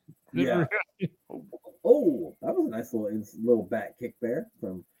angels. Yeah. Oh, that was a nice little back kick there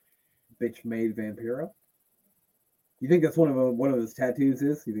from Bitch Made Vampiro. You think that's one of his tattoos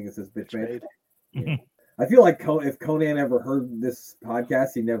is? You think it says Bitch Made? Yeah. I feel like if Conan ever heard this podcast,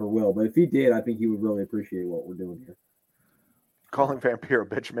 he never will. But if he did, I think he would really appreciate what we're doing here. Calling Vampiro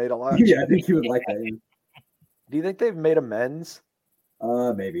Bitch Made a lot? Yeah, I think he would like that. Do you think they've made amends?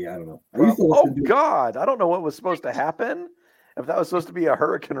 Maybe. I don't know. God. I don't know what was supposed to happen. If that was supposed to be a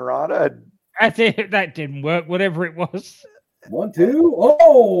Hurricane Rana. I think that didn't work, whatever it was. 1, 2.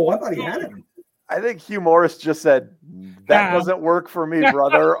 Oh, I thought he had him. I think Hugh Morris just said, that doesn't work for me,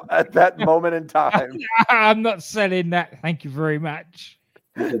 brother, at that moment in time. I'm not selling that. Thank you very much.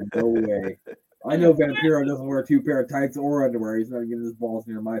 He said, no way. I know Vampiro doesn't wear 2 pair of tights or underwear. He's not getting his balls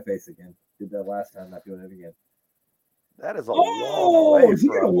near my face again. Did that last time, not doing it again. That is a long way. Is he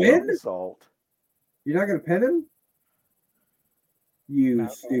going to win? Insult. You're not going to pin him? You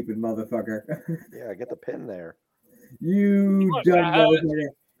stupid motherfucker. Yeah, get the pin there. You dumb motherfucker.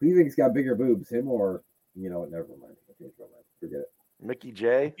 Who do you think he's got bigger boobs, him or, never mind. Forget it. Mickey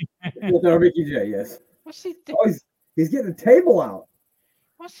J? No, Mickey J, yes. What's he doing? He's getting a table out.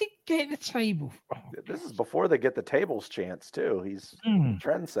 What's he getting a table from? This is before they get the tables chance, too. He's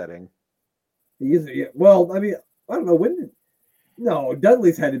trend setting. Well, I mean, I don't know when. No,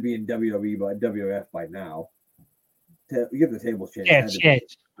 Dudley's had to be in WWF by now. To get the tables chance. Yes,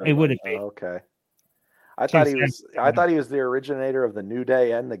 it would have been. Okay. I thought he was the originator of the New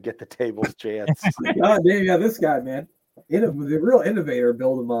Day and the Get the Tables chance. God damn, yeah, this guy, man. The real innovator,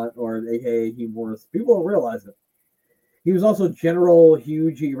 Bill DeMott, or aka Hugh Morris. People don't realize it. He was also General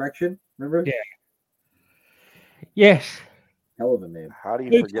Huge Erection. Remember? Yeah. Yes. Hell of a name. How do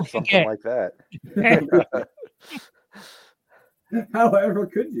you forget something like that? However,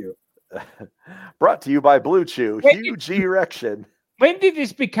 could you? Brought to you by Blue Chew. Huge Erection. When did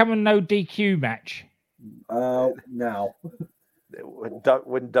this become a no DQ match? Now. When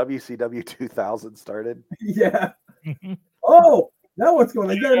WCW 2000 started. Yeah. Oh, now what's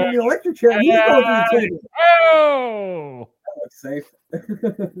going on? You got him in the electric chair. He's going to the table. Oh, look safe.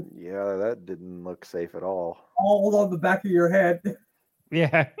 Yeah, that didn't look safe at all. All on the back of your head.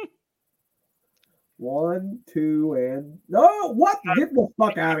 Yeah. 1, 2, and no! What? Get the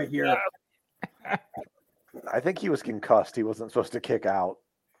fuck out of here! I think he was concussed. He wasn't supposed to kick out.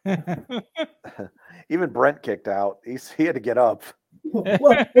 Even Brent kicked out. He had to get up. Well,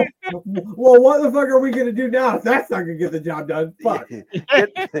 what the fuck are we gonna do now? If that's not gonna get the job done. Fuck.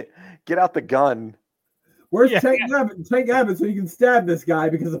 Get out the gun. Where's Tank Abbott? Tank Abbott, so you can stab this guy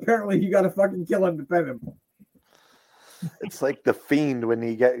because apparently you got to fucking kill him to defend him. It's like the Fiend when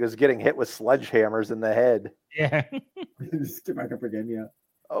he was getting hit with sledgehammers in the head. Yeah. Just get back up again. Yeah.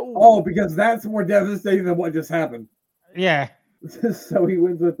 Oh, because that's more devastating than what just happened. Yeah. So he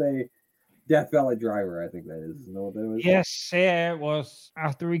wins with a Death Valley driver, I think that is. You know what that was? Yes, yeah, it was.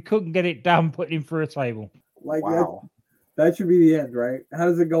 After he couldn't get it done, put him through a table. Like that should be the end, right? How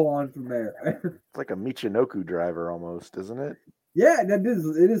does it go on from there? It's like a Michinoku driver almost, isn't it? Yeah, it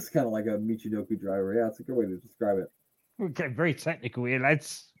is kind of like a Michinoku driver. Yeah, it's a good way to describe it. We're getting very technical here,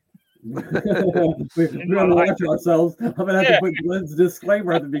 lads. We're gonna watch ourselves. I'm gonna have to put Glenn's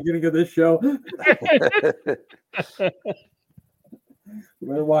disclaimer at the beginning of this show. We're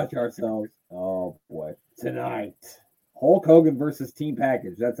gonna watch ourselves. Oh boy. Tonight. Hulk Hogan versus Team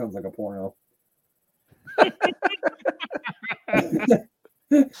Package. That sounds like a porno.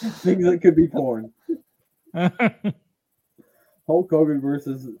 Things that could be porn. Hulk Hogan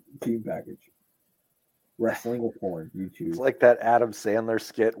versus Team Package. Wrestling or porn, you choose. It's like that Adam Sandler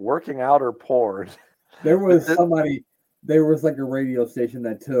skit, working out or porn. There was like a radio station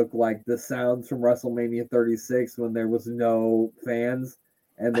that took like the sounds from WrestleMania 36 when there was no fans,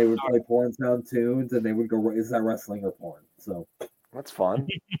 and they would play porn sound tunes, and they would go, is that wrestling or porn? So that's fun.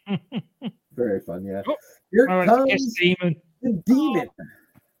 Very fun, yeah. Here comes the Demon.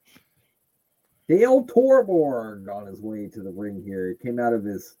 Dale Torborg on his way to the ring here. He came out of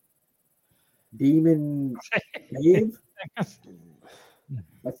his demon cave, I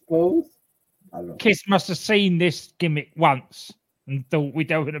suppose. I don't know. Kiss must have seen this gimmick once and thought we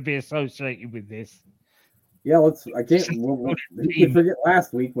don't want to be associated with this. Yeah, I can't forget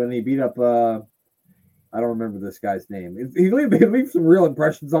last week when he beat up I don't remember this guy's name. He leaves some real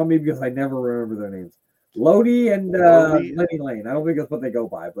impressions on me because I never remember their names. Lodi and Lenny Lane. I don't think that's what they go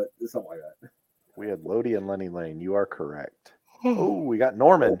by, but something like that. We had Lodi and Lenny Lane. You are correct. Oh, we got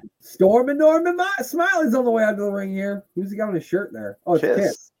Norman. Storm and Norman Smiley's on the way out of the ring here. Who's he got on his shirt there? Oh, it's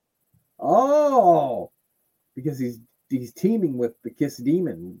Kiss. Oh, because he's teaming with the Kiss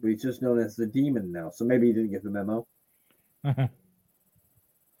Demon, but he's just known as the Demon now. So maybe he didn't get the memo.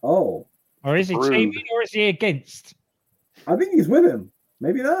 Oh. Or is he teaming or is he against? I think he's with him.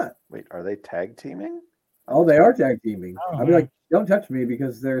 Maybe not. Wait, are they tag teaming? Oh, they are tag teaming. I'd be like, don't touch me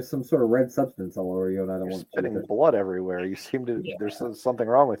because there's some sort of red substance all over you, and I don't want spitting blood everywhere. You seem to. Yeah. There's something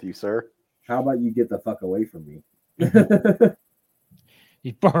wrong with you, sir. How about you get the fuck away from me?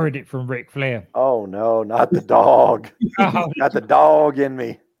 He borrowed it from Ric Flair. Oh no, not the dog. Got the dog in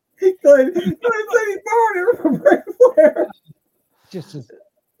me. He said he borrowed it from Ric Flair.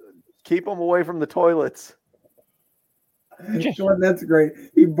 Keep him away from the toilets. That's great.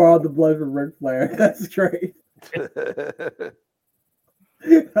 He borrowed the blood from Ric Flair. That's great.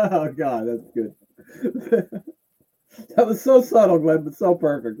 Oh God, that's good. That was so subtle, Glenn, but so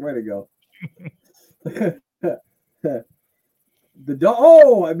perfect. Way to go. The dog.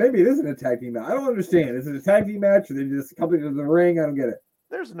 Oh, maybe it isn't a tag team match. I don't understand. Is it a tag team match, or they just come into the ring? I don't get it.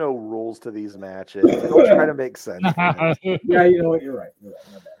 There's no rules to these matches. Don't try to make sense. Yeah, you know what? You're right.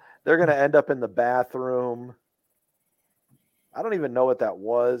 They're gonna end up in the bathroom. I don't even know what that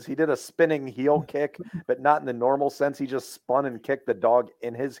was. He did a spinning heel kick, but not in the normal sense. He just spun and kicked the dog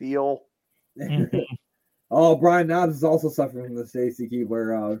in his heel. Oh, Brian Knobs is also suffering from the Stacy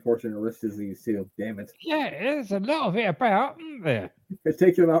Keebler unfortunate wrist disease too. Damn it. Yeah, there's a lot of it about, isn't there? It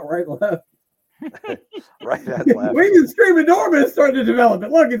takes him out right and left. Right and left. We can scream Norman is starting to develop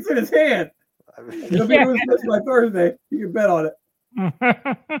it. Look, it's in his hand. It'll be his wrist by Thursday. You can bet on it.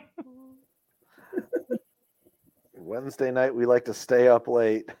 Wednesday night, we like to stay up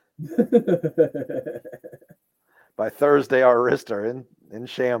late. By Thursday, our wrists are in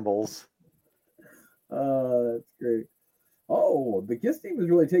shambles. That's great. Oh, the Kiss team is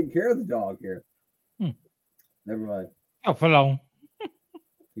really taking care of the dog here. Never mind. Not for long.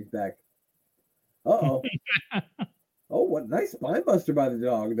 He's back. Uh-oh. Oh, what nice spine buster by the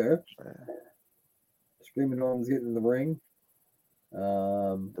dog there. Screaming Norman's getting in the ring.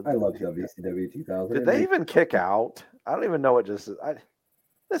 I love WCW 2000. Did they even kick out? I don't even know what just.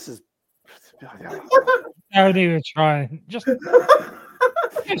 This is. Don't even try. Just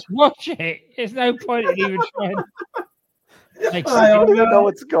watch it. There's no point in even trying. I don't even know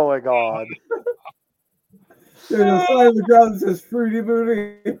what's going on. There's a sign on the ground that says Fruity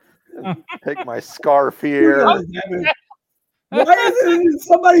Booty. Take my scarf here. Why isn't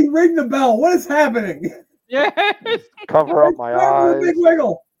somebody ring the bell? What is happening? Yeah. Cover up my eyes. Big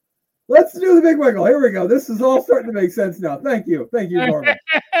wiggle. Let's do the big wiggle. Here we go. This is all starting to make sense now. Thank you. Thank you, Norman.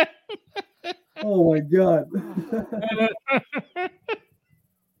 Oh, my God.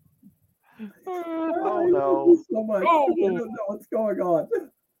 Oh, no. So much. I don't know what's going on.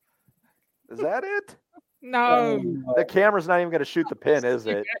 Is that it? No. The camera's not even going to shoot the pin, is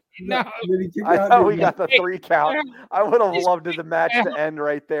it? No. I thought we got the 3 count. I would have loved the match to end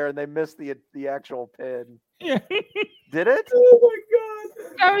right there, and they missed the actual pin. Yeah. Did it? Oh, my God.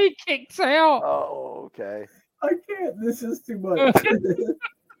 No, he kicks out. Oh, okay. I can't. This is too much.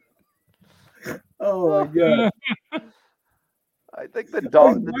 Oh, my God. I think the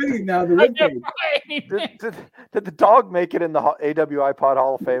dog. Now, the did the dog make it in the AWIPOD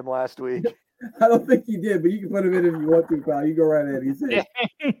Hall of Fame last week? I don't think he did, but you can put him in if you want to, pal. You go right ahead. He's in.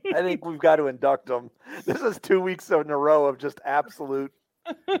 I think we've got to induct him. This is 2 weeks in a row of just absolute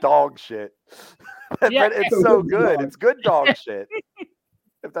dog shit. But it's so good. It's good dog shit.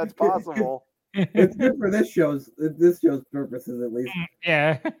 If that's possible. It's good for this show's purposes, at least.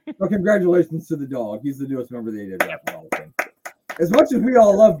 Yeah. Well, congratulations to the dog. He's the newest member of the AWIPOD Hall of Fame. As much as we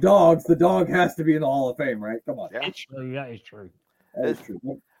all love dogs, the dog has to be in the Hall of Fame, right? Come on. Yeah. It's true. That is true. That is true.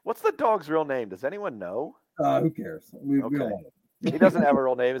 What's the dog's real name? Does anyone know? Who cares? We don't want it. He doesn't have a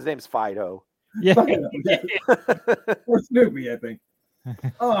real name. His name's Fido. Yeah. Or Snoopy, I think.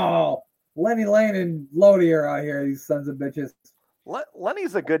 Oh, Lenny Lane and Lodi are out here, these sons of bitches.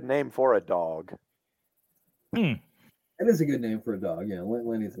 Lenny's a good name for a dog. It is a good name for a dog. Yeah,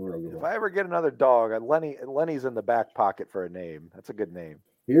 Lenny's a real good If one. I ever get another dog, Lenny's in the back pocket for a name. That's a good name.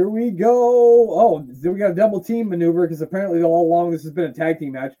 Here we go. Oh, we got a double team maneuver because apparently all along this has been a tag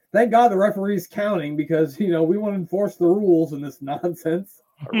team match. Thank God the referee's counting because, we want to enforce the rules in this nonsense.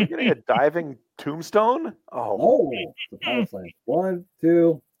 Are we getting a diving tombstone? Oh, the power slam. 1,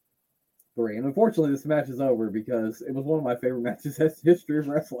 2, 3. And unfortunately, this match is over because it was one of my favorite matches in the history of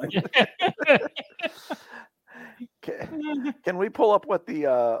wrestling. Can we pull up what the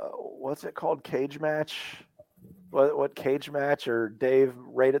what's it called, cage match? What cage match or Dave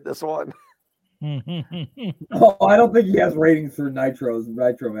rated this one? Oh, I don't think he has ratings for nitro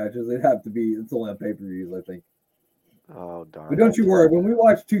matches. It's only on pay-per-views, I think. Oh, darn. But don't you worry. When we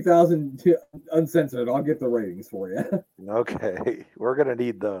watch 2000 Uncensored, I'll get the ratings for you. Okay. We're going to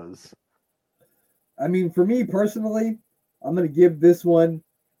need those. I mean, for me personally, I'm going to give this one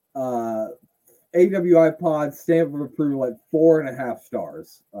AWIPOD stamp of approval at 4.5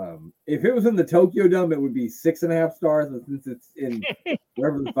 stars. If it was in the Tokyo Dome, it would be 6.5 stars. But since it's in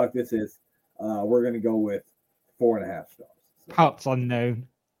wherever the fuck this is, we're going to go with 4.5 stars. So. Parts unknown.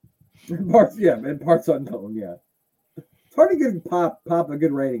 Parts unknown, yeah. It's hard to get pop a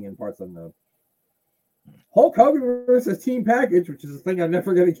good rating in parts unknown. Hulk Hogan versus Team Package, which is a thing I'm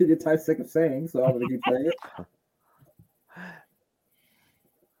never going to get sick of saying, so I'm going to keep saying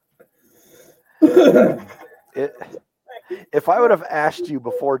it. If I would have asked you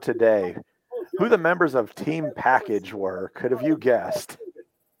before today who the members of Team Package were, could have you guessed?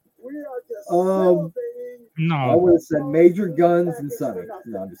 No. I would have said Major Guns and Sonny.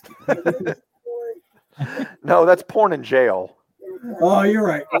 No, I'm just kidding. No, that's Porn in Jail. Oh, you're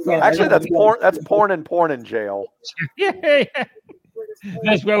right. Sorry. Actually, that's porn in jail. Yeah.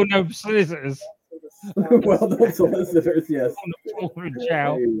 That's well-known solicitors. Well-known solicitors, yes. Porn in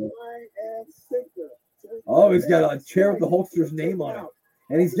jail. Oh, he's got a chair with the Hulkster's name on it.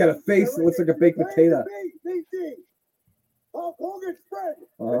 And he's got a face that looks like a baked potato. Hulk Hogan's friend. If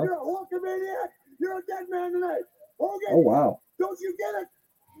you're a Hulkamaniac, you're a dead man tonight. Hogan, oh, wow. Don't you get it?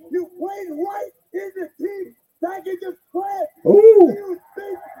 You played right in the Team Package's plan. Ooh.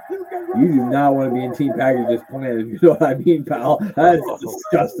 You do not want to be in Team Package's plan, if you know what I mean, pal. That's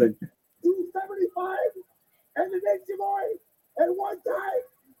disgusting. 275 and the Nature Boy at one time.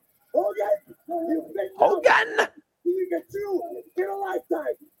 Hogan, you big Hogan. You get 2 in a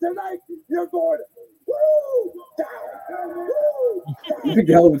lifetime. Tonight, you're going. Woo! Woo! You think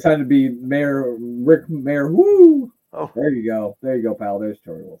the hell of a time to be Rick Mayor? Woo! Oh, there you go, pal. There's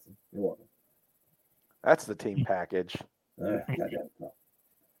Tori Wilson. You're welcome. That's the Team Package.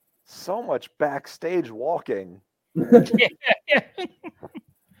 So much backstage walking. And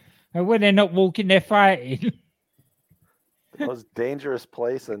when they're not walking, they're fighting. The most dangerous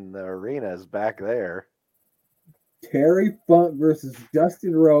place in the arena is back there. Terry Funk versus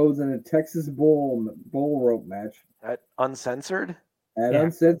Dustin Rhodes in a Texas bull rope match. At Uncensored?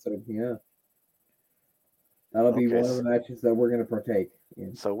 Uncensored, yeah. That'll be one of the matches that we're going to partake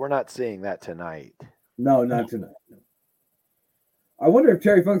in. So we're not seeing that tonight. No, not tonight. No. I wonder if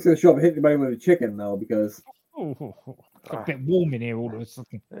Terry Funk's going to show up and hit anybody with a chicken, though, because... It's a bit warm in here all of a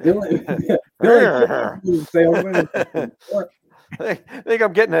sudden. I think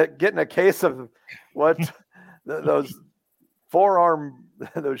I'm getting a case of what those forearm,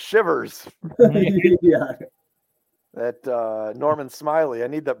 those shivers. Yeah. That Norman Smiley. I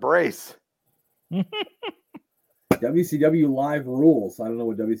need that brace. WCW Live rules. I don't know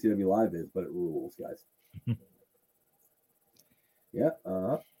what WCW Live is, but it rules, guys. Yeah.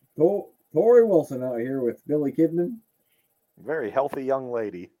 Tori Wilson out here with Billy Kidman. Very healthy young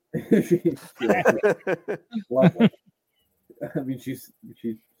lady. Lovely. I mean, she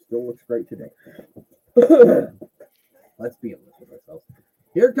still looks great today. Let's be honest with ourselves.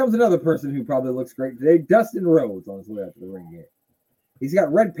 Here comes another person who probably looks great today. Dustin Rhodes on his way out to the ring here. He's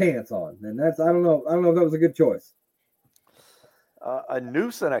got red pants on, and that's I don't know if that was a good choice. A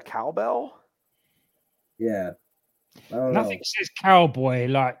noose and a cowbell. Yeah, I don't Nothing know. says cowboy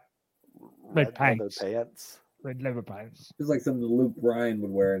like red pants. Red leather pants. It's like something Luke Bryan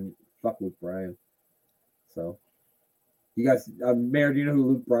would wear, and fuck Luke Bryan. So, you guys, Mayor, do you know who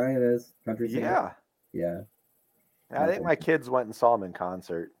Luke Bryan is? Country singer? Yeah. I think my kids went and saw him in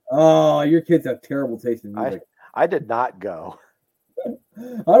concert. Oh, your kids have terrible taste in music. I did not go.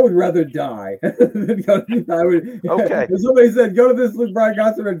 I would rather die than go. Okay. If somebody said go to this Luke Bryan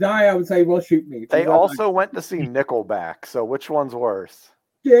concert or die, I would say, well, shoot me. They also went to see Nickelback. So which one's worse?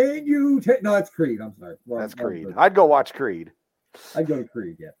 Can you take? No, it's Creed. I'm sorry. That's Creed. I'd go watch Creed. I'd go to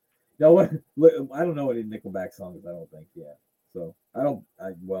Creed. Yeah. No, I don't know any Nickelback songs. I don't think. Yeah. So I don't.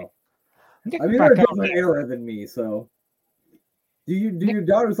 I mean, they're a different era than me. So, do your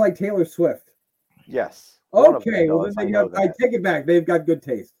daughters like Taylor Swift? Yes. Okay. Well, then I take it back. They've got good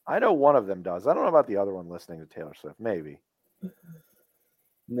taste. I know one of them does. I don't know about the other one listening to Taylor Swift. Maybe.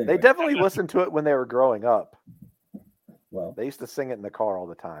 Anyway. They definitely listened to it when they were growing up. Well, they used to sing it in the car all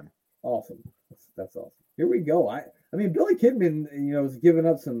the time. Awesome. That's awesome. Here we go. I mean, Billy Kidman, has given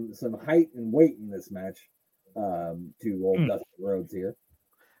up some height and weight in this match to old Dustin Rhodes here.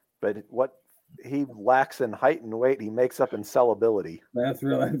 But what he lacks in height and weight, he makes up in sellability. That's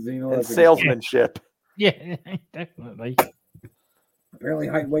real. And salesmanship. Yeah, definitely. Apparently,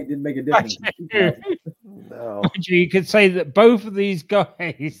 height and weight didn't make a difference. No. You could say that both of these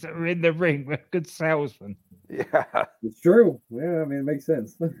guys that were in the ring were good salesmen. Yeah. It's true. Yeah, I mean, it makes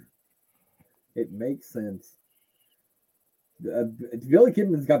sense. It makes sense. Billy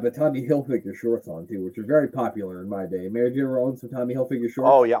Kidman's got the Tommy Hilfiger shorts on, too, which are very popular in my day. Mary, did you ever own some Tommy Hilfiger shorts?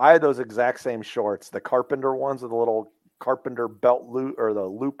 Oh, yeah. I had those exact same shorts. The Carpenter ones with the little Carpenter belt loop or the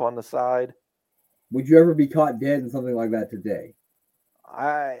loop on the side. Would you ever be caught dead in something like that today?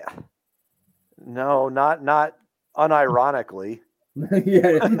 No, not unironically.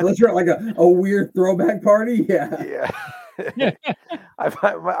 Yeah, unless you're at like a weird throwback party. Yeah.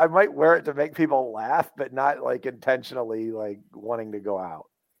 I might wear it to make people laugh, but not like intentionally like wanting to go out.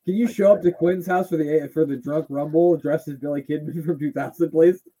 Can you show up to Quinn's house for the drunk rumble dressed as Billy Kidman from 2000,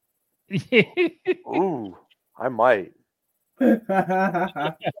 please? Ooh, I might.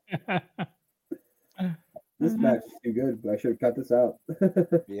 This match is too good, but I should have cut this out.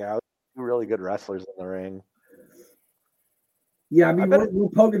 Yeah, two really good wrestlers in the ring. Yeah, I mean, we're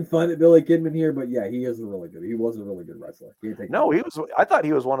poking fun at Billy Kidman here, but yeah, he was a really good wrestler. I thought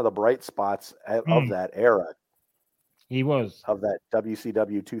he was one of the bright spots of that era. He was. Of that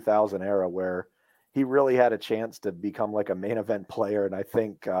WCW 2000 era where he really had a chance to become like a main event player. And I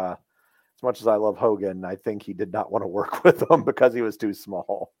think, as much as I love Hogan, I think he did not want to work with him because he was too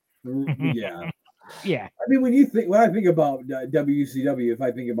small. Yeah. Yeah. I mean, when I think about WCW, if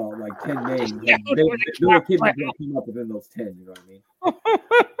I think about like 10 names, Billy Kidman don't come up within those 10, you know what I mean?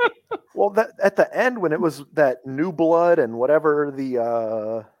 Well, at the end when it was that New Blood and whatever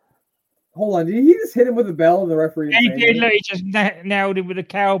the Hold on, did he just hit him with a bell and the referee? He did. Look, he just nailed him with a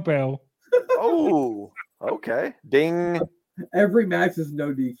cowbell. Oh, okay. Ding. Every match is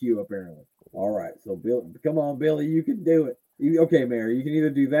no DQ, apparently. All right, so Bill, come on, Billy, you can do it. Okay, Mary, you can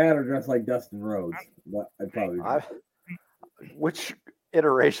either do that or dress like Dustin Rhodes. I'd probably Which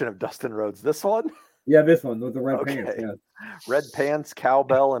iteration of Dustin Rhodes? This one? Yeah, this one with the red pants. Yeah. Red pants,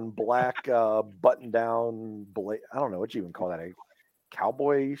 cowbell, and black button-down. I don't know what you even call that. A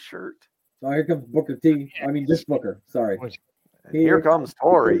cowboy shirt? Oh, here comes Booker T. I mean, just Booker. Sorry. Here comes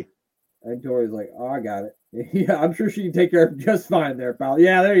Tori. And Tori's like, oh, I got it. Yeah, I'm sure she can take care of just fine there, pal.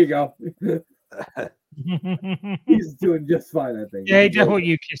 Yeah, there you go. He's doing just fine, I think. Yeah, just what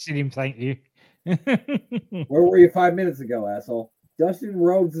you kissing him, thank you. Where were you 5 minutes ago, asshole? Dustin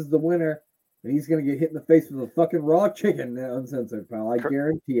Rhodes is the winner. And he's going to get hit in the face with a fucking raw chicken, uncensored, pal. I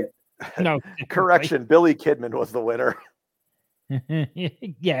guarantee it. No. Correction, Billy Kidman was the winner.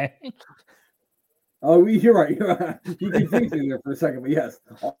 Yeah. Oh, you're right. You confused me there for a second, but yes,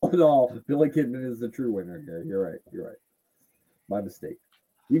 all in all, Billy Kidman is the true winner here. You're right. My mistake.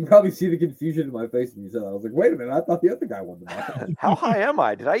 You can probably see the confusion in my face when you said that. I was like, wait a minute, I thought the other guy won the match. How high am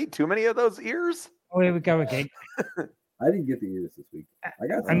I? Did I eat too many of those ears? Oh, here we go again. I didn't get the ears this week. I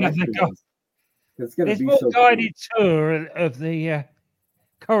got some Another extra ones. It's going to be more so guided tour of the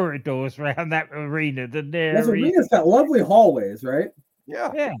corridors around that arena than there. This arena's got lovely hallways, right?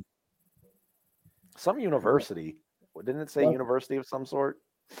 Yeah. Yeah. Some university. Didn't it say university of some sort?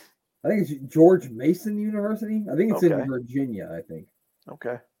 I think it's George Mason University. I think it's in Virginia, I think.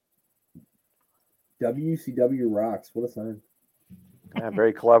 Okay. WCW rocks. What a sign. Yeah,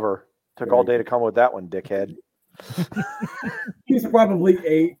 very clever. Took all day to come with that one, dickhead. He's probably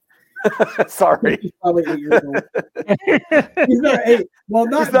 8. Sorry. He's probably 8 years old. He's not 8. Well,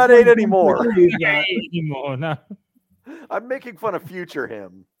 he's not 8 anymore. He's not 8 anymore, no. I'm making fun of future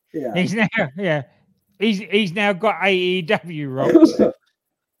him. Yeah. He's now got AEW rocks.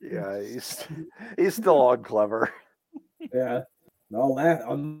 Yeah, he's still on clever. Yeah. All that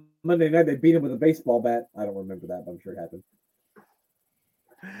on Monday night they beat him with a baseball bat. I don't remember that, but I'm sure it happened.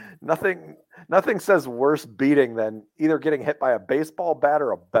 Nothing says worse beating than either getting hit by a baseball bat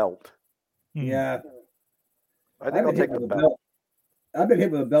or a belt. Yeah. I think I'll take the belt. I've been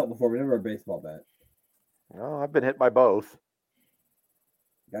hit with a belt before, but never a baseball bat. No, I've been hit by both.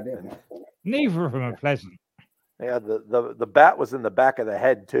 Goddamn. Neither of them are pleasant. Yeah, the bat was in the back of the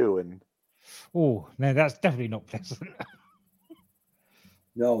head too, and no, that's definitely not pleasant.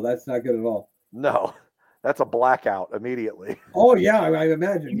 No, that's not good at all. No, that's a blackout immediately. Oh yeah, I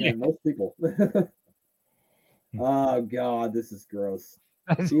imagine. Yeah, most people. Oh God, this is gross.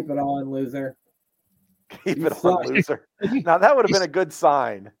 Keep it on, loser. Keep it on, loser. Now that would have been a good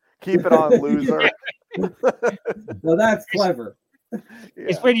sign. Keep it on, loser. Well, that's clever. Yeah.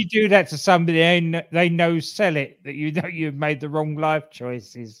 It's when you do that to somebody they know sell it that you know you've made the wrong life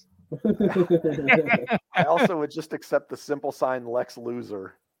choices. I also would just accept the simple sign Lex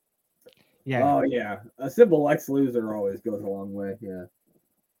Loser. Yeah. Oh yeah, a simple Lex Loser always goes a long way. Yeah.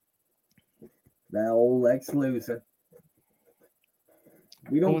 That old Lex Loser.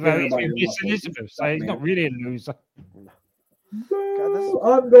 We don't care about Elizabeth, so he's not really a loser. God,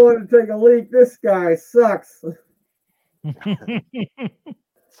 I'm going to take a leak. This guy sucks.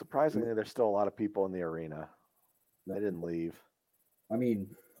 Surprisingly, there's still a lot of people in the arena. They didn't leave. I mean,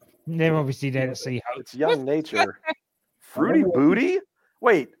 they're obviously there to see hope. It's young nature. Fruity Booty?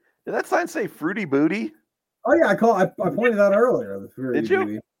 Wait, did that sign say Fruity Booty? Oh yeah, I pointed out earlier. The Fruity Did you?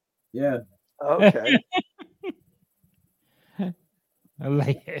 Booty. Yeah. Okay. A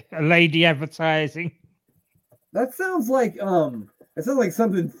lady advertising. That sounds like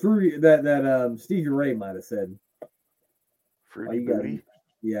something fruity that Stevie Ray might have said. Fruity Booty?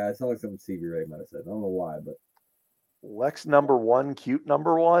 Yeah, it sounds like something Stevie Ray might have said. I don't know why, but Lex number 1, cute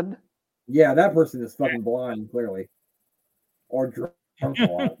number 1. Yeah, that person is fucking blind, clearly. Or drunk a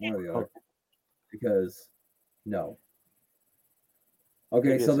lot, one or the other. Because no.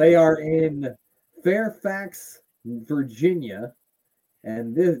 Okay, so they are in Fairfax, Virginia.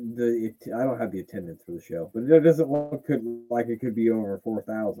 And I don't have the attendance for the show, but it doesn't look like it could be over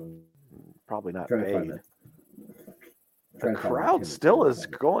 4,000. Probably not paid. The crowd crowd still is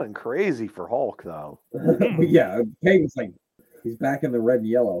going crazy for Hulk, though. Yeah, Peyton's like, he's back in the red and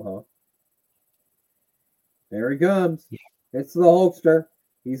yellow, huh? There he comes. Yeah. It's the Hulkster.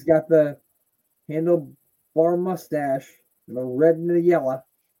 He's got the handlebar mustache, the red and the yellow.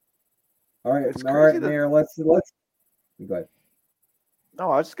 All right, Mayor. Let's go ahead. No,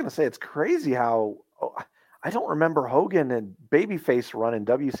 I was just gonna say it's crazy how I don't remember Hogan and Babyface run in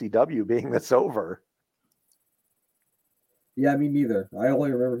WCW being this over. Yeah, me neither. I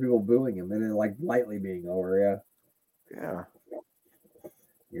only remember people booing him and then like lightly being over. Yeah. Yeah.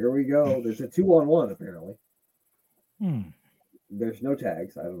 Here we go. There's a 2-on-1 apparently. Hmm. There's no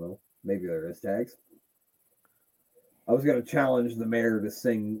tags. I don't know. Maybe there is tags. I was gonna challenge the mayor to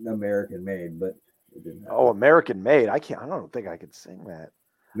sing "American Made," but it didn't happen. Oh, American Made! I don't think I could sing that.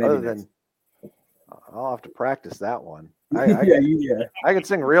 Maybe other than I'll have to practice that one. I could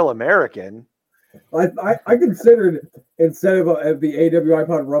sing "Real American." I considered instead of the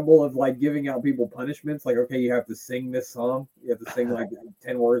AWIPOD Rumble of like giving out people punishments, like okay, you have to sing this song, you have to sing like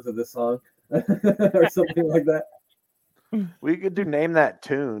 10 words of this song, or something like that. We could do name that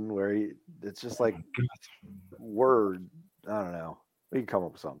tune where it's just like word. I don't know. We can come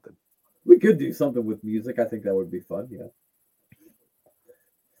up with something. We could do something with music. I think that would be fun. Yeah.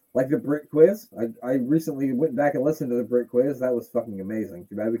 Like the Brit quiz. I recently went back and listened to the Brit quiz. That was fucking amazing.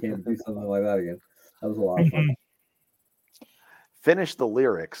 Too bad we can't do something like that again. That was a lot of fun. Finish the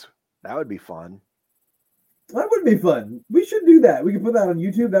lyrics. That would be fun. That would be fun. We should do that. We could put that on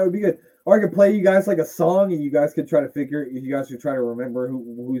YouTube. That would be good. Or I could play you guys like a song, and you guys could try to remember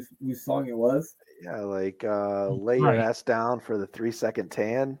whose song it was. Yeah, like lay your ass down for the 3-second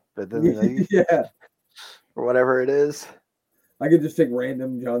tan, but then yeah, or whatever it is. I could just take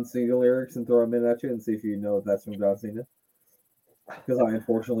random John Cena lyrics and throw them in at you and see if you know if that's from John Cena. Because I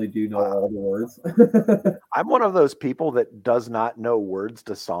unfortunately do know all the words. I'm one of those people that does not know words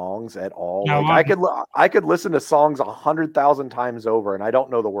to songs at all. No, like I could listen to songs 100,000 times over, and I don't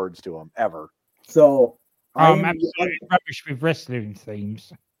know the words to them ever. So I'm absolutely rubbish with wrestling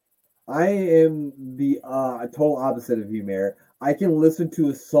themes. I am the total opposite of you, Mayor. I can listen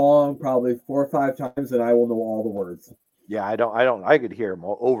to a song probably 4 or 5 times, and I will know all the words. Yeah, I could hear them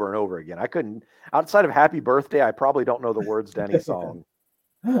over and over again. I couldn't, outside of Happy Birthday, I probably don't know the words to any song.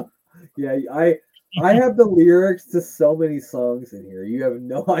 Yeah, I have the lyrics to so many songs in here. You have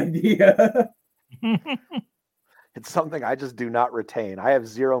no idea. It's something I just do not retain. I have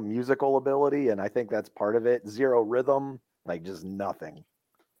zero musical ability, and I think that's part of it. Zero rhythm, like just nothing.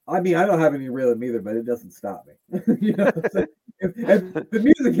 I mean, I don't have any rhythm either, but it doesn't stop me. You know, if the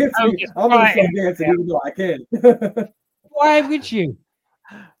music hits me, I'm going to start dancing even though I can. Why would you?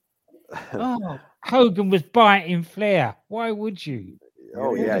 Oh, Hogan was biting Flair. Why would you?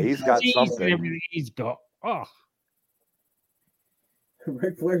 Oh, yeah, he's got something. Everything he's got. Oh.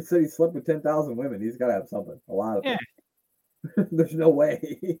 Ric Flair said he slept with 10,000 women. He's got to have something. A lot of them. There's no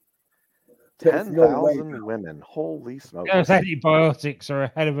way. 10,000 women. Holy smoke. Those antibiotics are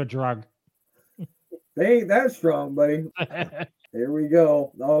a hell of a drug. They ain't that strong, buddy. Here we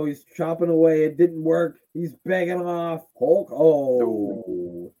go. Oh, he's chopping away. It didn't work. He's begging off. Hulk.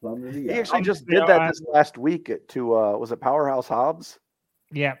 Oh. He actually just did that this last week to, was it Powerhouse Hobbs?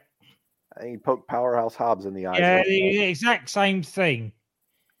 Yeah. I think he poked Powerhouse Hobbs in the eye. Yeah, the exact same thing.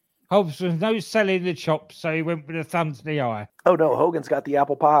 Hobbs was no selling the chops, so he went with a thumb to the eye. Oh, no. Hogan's got the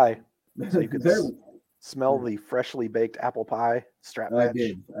apple pie. So you could smell the freshly baked apple pie strap match. I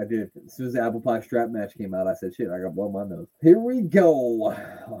did. As soon as the apple pie strap match came out, I said, shit, I got to blow my nose. Here we go.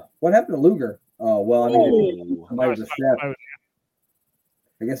 What happened to Luger? Oh, well, I mean, somebody with a strap.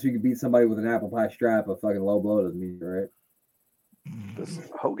 I guess you could beat somebody with an apple pie strap. A fucking low blow doesn't mean right. Does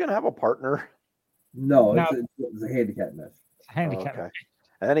Hogan have a partner? No. It's a handicap match. Handicap. Okay.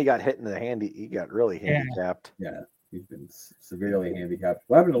 And then he got hit in the hand. He got really handicapped. Yeah. He's been severely handicapped.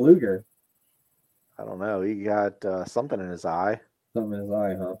 What happened to Luger? I don't know. He got something in his eye. Something in his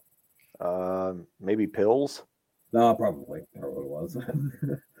eye, huh? Maybe pills? No, probably. I don't know what it was.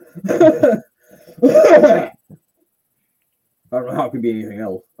 I don't know how it could be anything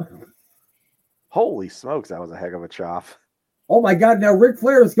else. Holy smokes, that was a heck of a chop. Oh my God, now Ric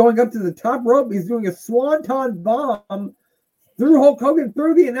Flair is going up to the top rope. He's doing a swanton bomb through Hulk Hogan,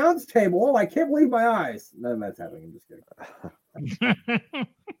 through the announce table. Oh, I can't believe my eyes. None of that's happening. I'm just kidding.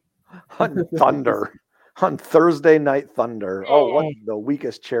 On Thunder. On Thursday Night Thunder. Oh, what the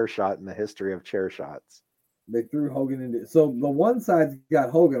weakest chair shot in the history of chair shots. They threw Hogan into. So the one side's got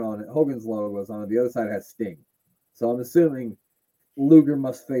Hogan on it. Hogan's logo was on it. The other side has Sting. So I'm assuming Luger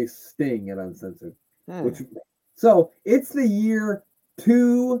must face Sting at Uncensored. So it's the year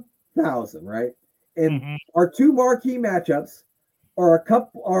 2000, right? And our two marquee matchups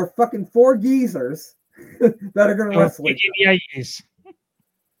are fucking 4 geezers that are going to wrestle in the 80s.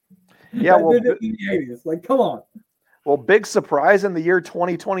 Yeah, well, in the 80s. Like, come on. Well, big surprise in the year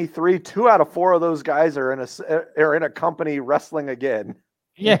 2023. 2 out of 4 of those guys are in a company wrestling again.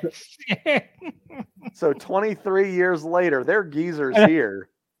 Yes. So 23 years later, they're geezers here.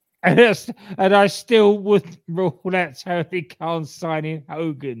 And I still wouldn't rule out Tony Khan signing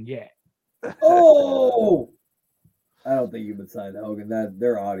Hogan yet. Oh, I don't think you would sign Hogan. That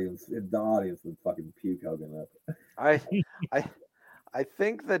the audience would fucking puke Hogan up. I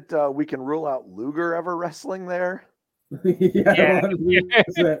think that we can rule out Luger ever wrestling there. Yeah,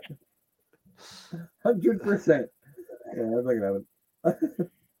 100%. 100%. Yeah, I'm looking at it.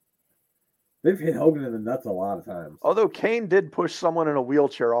 They've hit Hogan in the nuts a lot of times. Although Kane did push someone in a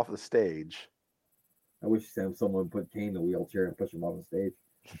wheelchair off the stage. I wish someone would put Kane in a wheelchair and push him off the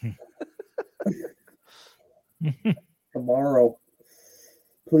stage. Tomorrow.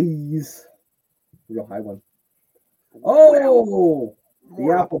 Please. Real high one. Oh!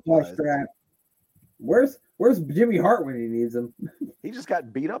 The apple pie strap. Where's Jimmy Hart when he needs him? He just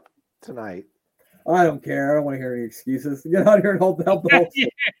got beat up tonight. I don't care. I don't want to hear any excuses. Get out here and help the whole.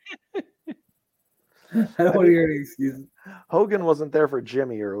 I don't want to hear any excuses. Hogan wasn't there for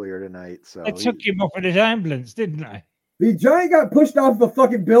Jimmy earlier tonight, so I took him off in his ambulance, didn't I? The Giant got pushed off the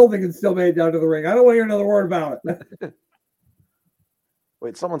fucking building and still made it down to the ring. I don't want to hear another word about it.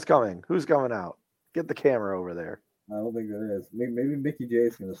 Wait, someone's coming. Who's coming out? Get the camera over there. I don't think there is. Maybe Mickey J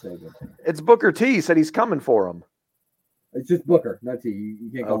is going to save it. It's Booker T. He said he's coming for him. It's just Booker, not T. You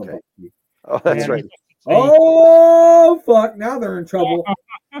can't call him Booker T. Oh, that's right. Oh, fuck. Now they're in trouble.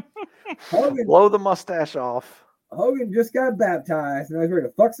 Hogan, blow the mustache off. Hogan just got baptized, and I was ready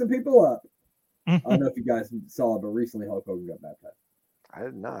to fuck some people up. I don't know if you guys saw it, but recently Hulk Hogan got baptized. I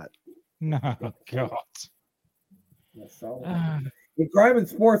did not. No, God. In crime and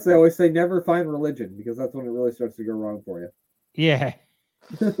sports, they always say never find religion because that's when it really starts to go wrong for you. Yeah.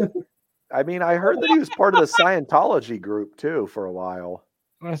 I mean, I heard that he was part of the Scientology group too for a while.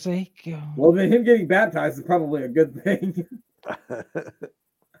 Was he? God. Well, then him getting baptized is probably a good thing.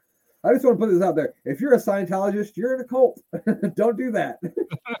 I just want to put this out there. If you're a Scientologist, you're in a cult. Don't do that.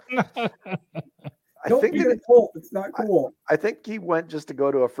 Don't be in a cult. It's not cool. I think he went just to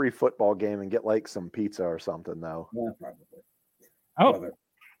go to a free football game and get like some pizza or something, though. Yeah, probably. Oh. Brother.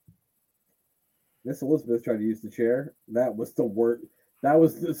 Miss Elizabeth tried to use the chair. That was the worst. That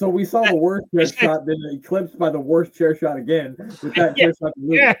was so we saw the worst chair shot, then eclipsed by the worst chair shot again with that chair shot.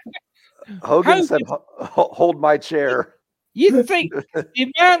 Yeah. Hogan said, "Hold my chair." You'd think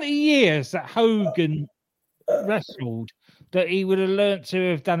the amount of years that Hogan wrestled that he would have learnt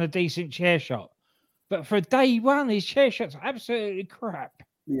to have done a decent chair shot. But for day one, his chair shots are absolutely crap.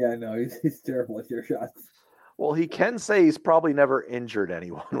 Yeah, no, he's terrible at chair shots. Well, he can say he's probably never injured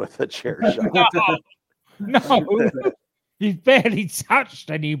anyone with a chair shot. No, he's barely touched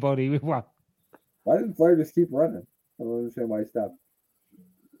anybody with one. Why didn't Flair just keep running? I don't understand why he stopped.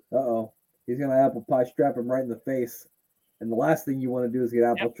 Uh-oh. He's going to apple pie strap him right in the face. And the last thing you want to do is get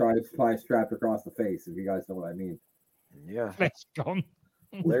apple pie strapped across the face, if you guys know what I mean. Yeah. That's gone.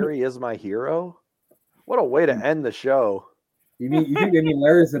 Larry is my hero? What a way to end the show. You think they mean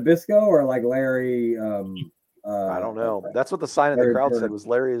Larry Zbyszko or like Larry... I don't know. That's what the sign in the crowd said was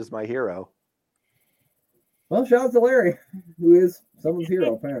Larry is my hero. Well, shout out to Larry, who is someone's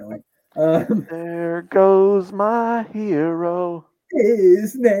hero, apparently. There goes my hero.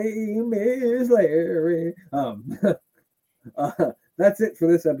 His name is Larry. That's it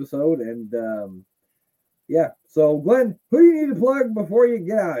for this episode. And yeah, so Glenn, who do you need to plug before you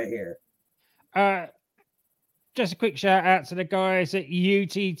get out of here? Just a quick shout out to the guys at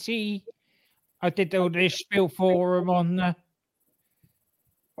UTT. I did all this spiel for them on the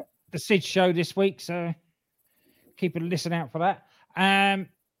Sid show this week, so keep a listen out for that.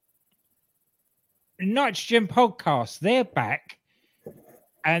 Nitrogen Podcast, they're back,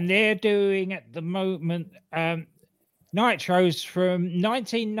 and they're doing at the moment Nitros from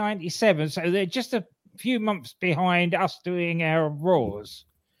 1997, so they're just a few months behind us doing our Raws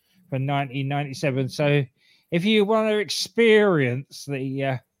for 1997. So if you want to experience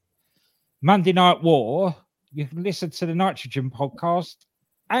the Monday Night War, you can listen to the Nitrogen Podcast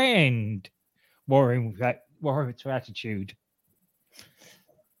and Warring to Attitude.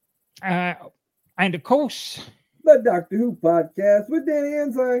 And of course, the Doctor Who Podcast with Danny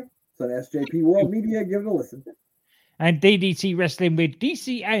Ensign. It's on SJP World Media. Give it a listen. And DDT Wrestling with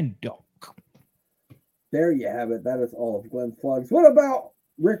DC and Doc. There you have it. That is all of Glenn's plugs. What about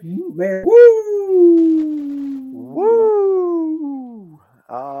Rick Mayer? Woo! Woo!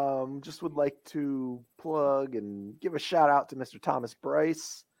 Just would like to plug and give a shout out to Mr. Thomas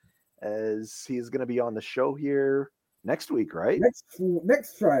Bryce, as he is going to be on the show here next week, right?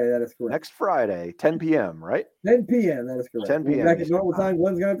 Next Friday, that is correct. Next Friday, 10 p.m., right? 10 p.m., that is correct. 10 p.m. Back at normal time,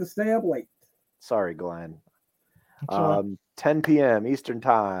 Glenn's going to have to stay up late. Sorry, Glenn. Right. 10 p.m. Eastern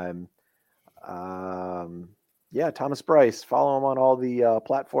time. Yeah, Thomas Bryce. Follow him on all the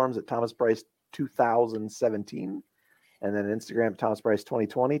platforms at Thomas Bryce 2017. And then Instagram, Thomas Bryce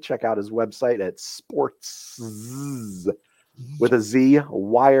 2020. Check out his website at sports with a Z,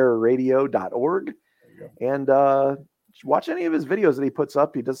 wireradio.org. And watch any of his videos that he puts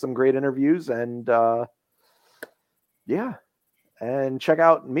up. He does some great interviews. And yeah. And check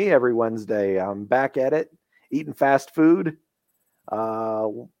out me every Wednesday. I'm back at it, eating fast food.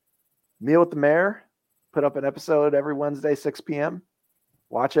 Meal with the Mayor. Put up an episode every Wednesday, 6 p.m.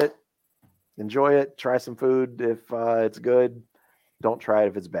 Watch it. Enjoy it. Try some food if it's good. Don't try it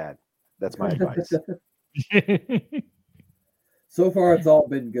if it's bad. That's my advice. So far, it's all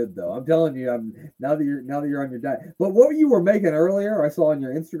been good, though. I'm telling you, now that you're on your diet. But what you were making earlier, I saw on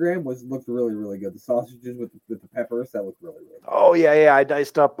your Instagram, looked really, really good. The sausages with the peppers, that looked really, really good. Oh yeah. I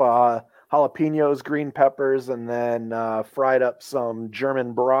diced up jalapenos, green peppers, and then fried up some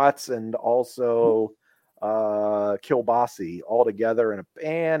German brats, and also kielbasa all together in a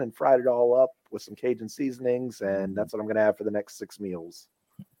pan and fried it all up with some Cajun seasonings, and that's what I'm going to have for the next 6 meals.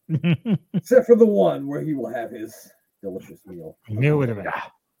 Except for the one where he will have his delicious meal.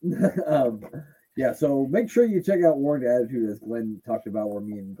 Yeah, so make sure you check out Warned Attitude, as Glenn talked about, where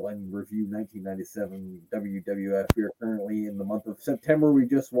me and Glenn review 1997 WWF. We are currently in the month of September. We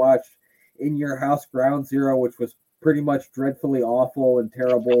just watched In Your House Ground Zero, which was pretty much dreadfully awful and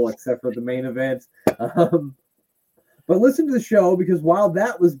terrible, except for the main event. But listen to the show, because while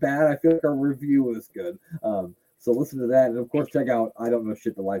that was bad, I feel like our review was good. So listen to that. And, of course, check out I Don't Know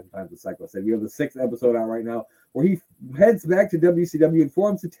Shit, The Life and Times of Psycho Sid. We have the 6th episode out right now, where he heads back to WCW and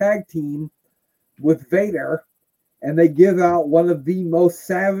forms a tag team with Vader, and they give out one of the most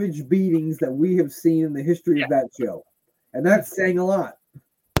savage beatings that we have seen in the history of that show. And that's saying a lot,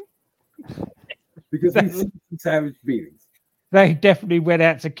 because we've seen some savage beatings. They definitely went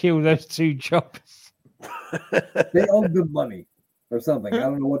out to kill those 2 choppers. They owed them money or something. I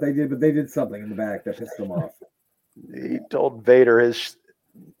don't know what they did, but they did something in the back that pissed them off. He told Vader his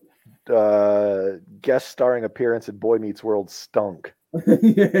guest starring appearance in Boy Meets World stunk.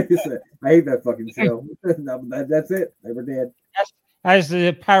 Yeah, I hate that fucking show. That's it. They were dead. As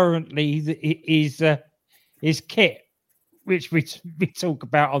apparently his kit, which we talk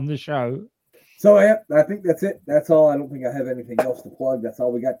about on the show. So yeah, I think that's it. That's all. I don't think I have anything else to plug. That's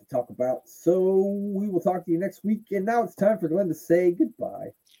all we got to talk about. So we will talk to you next week. And now it's time for Glenn to say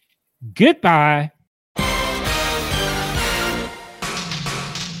goodbye. Goodbye.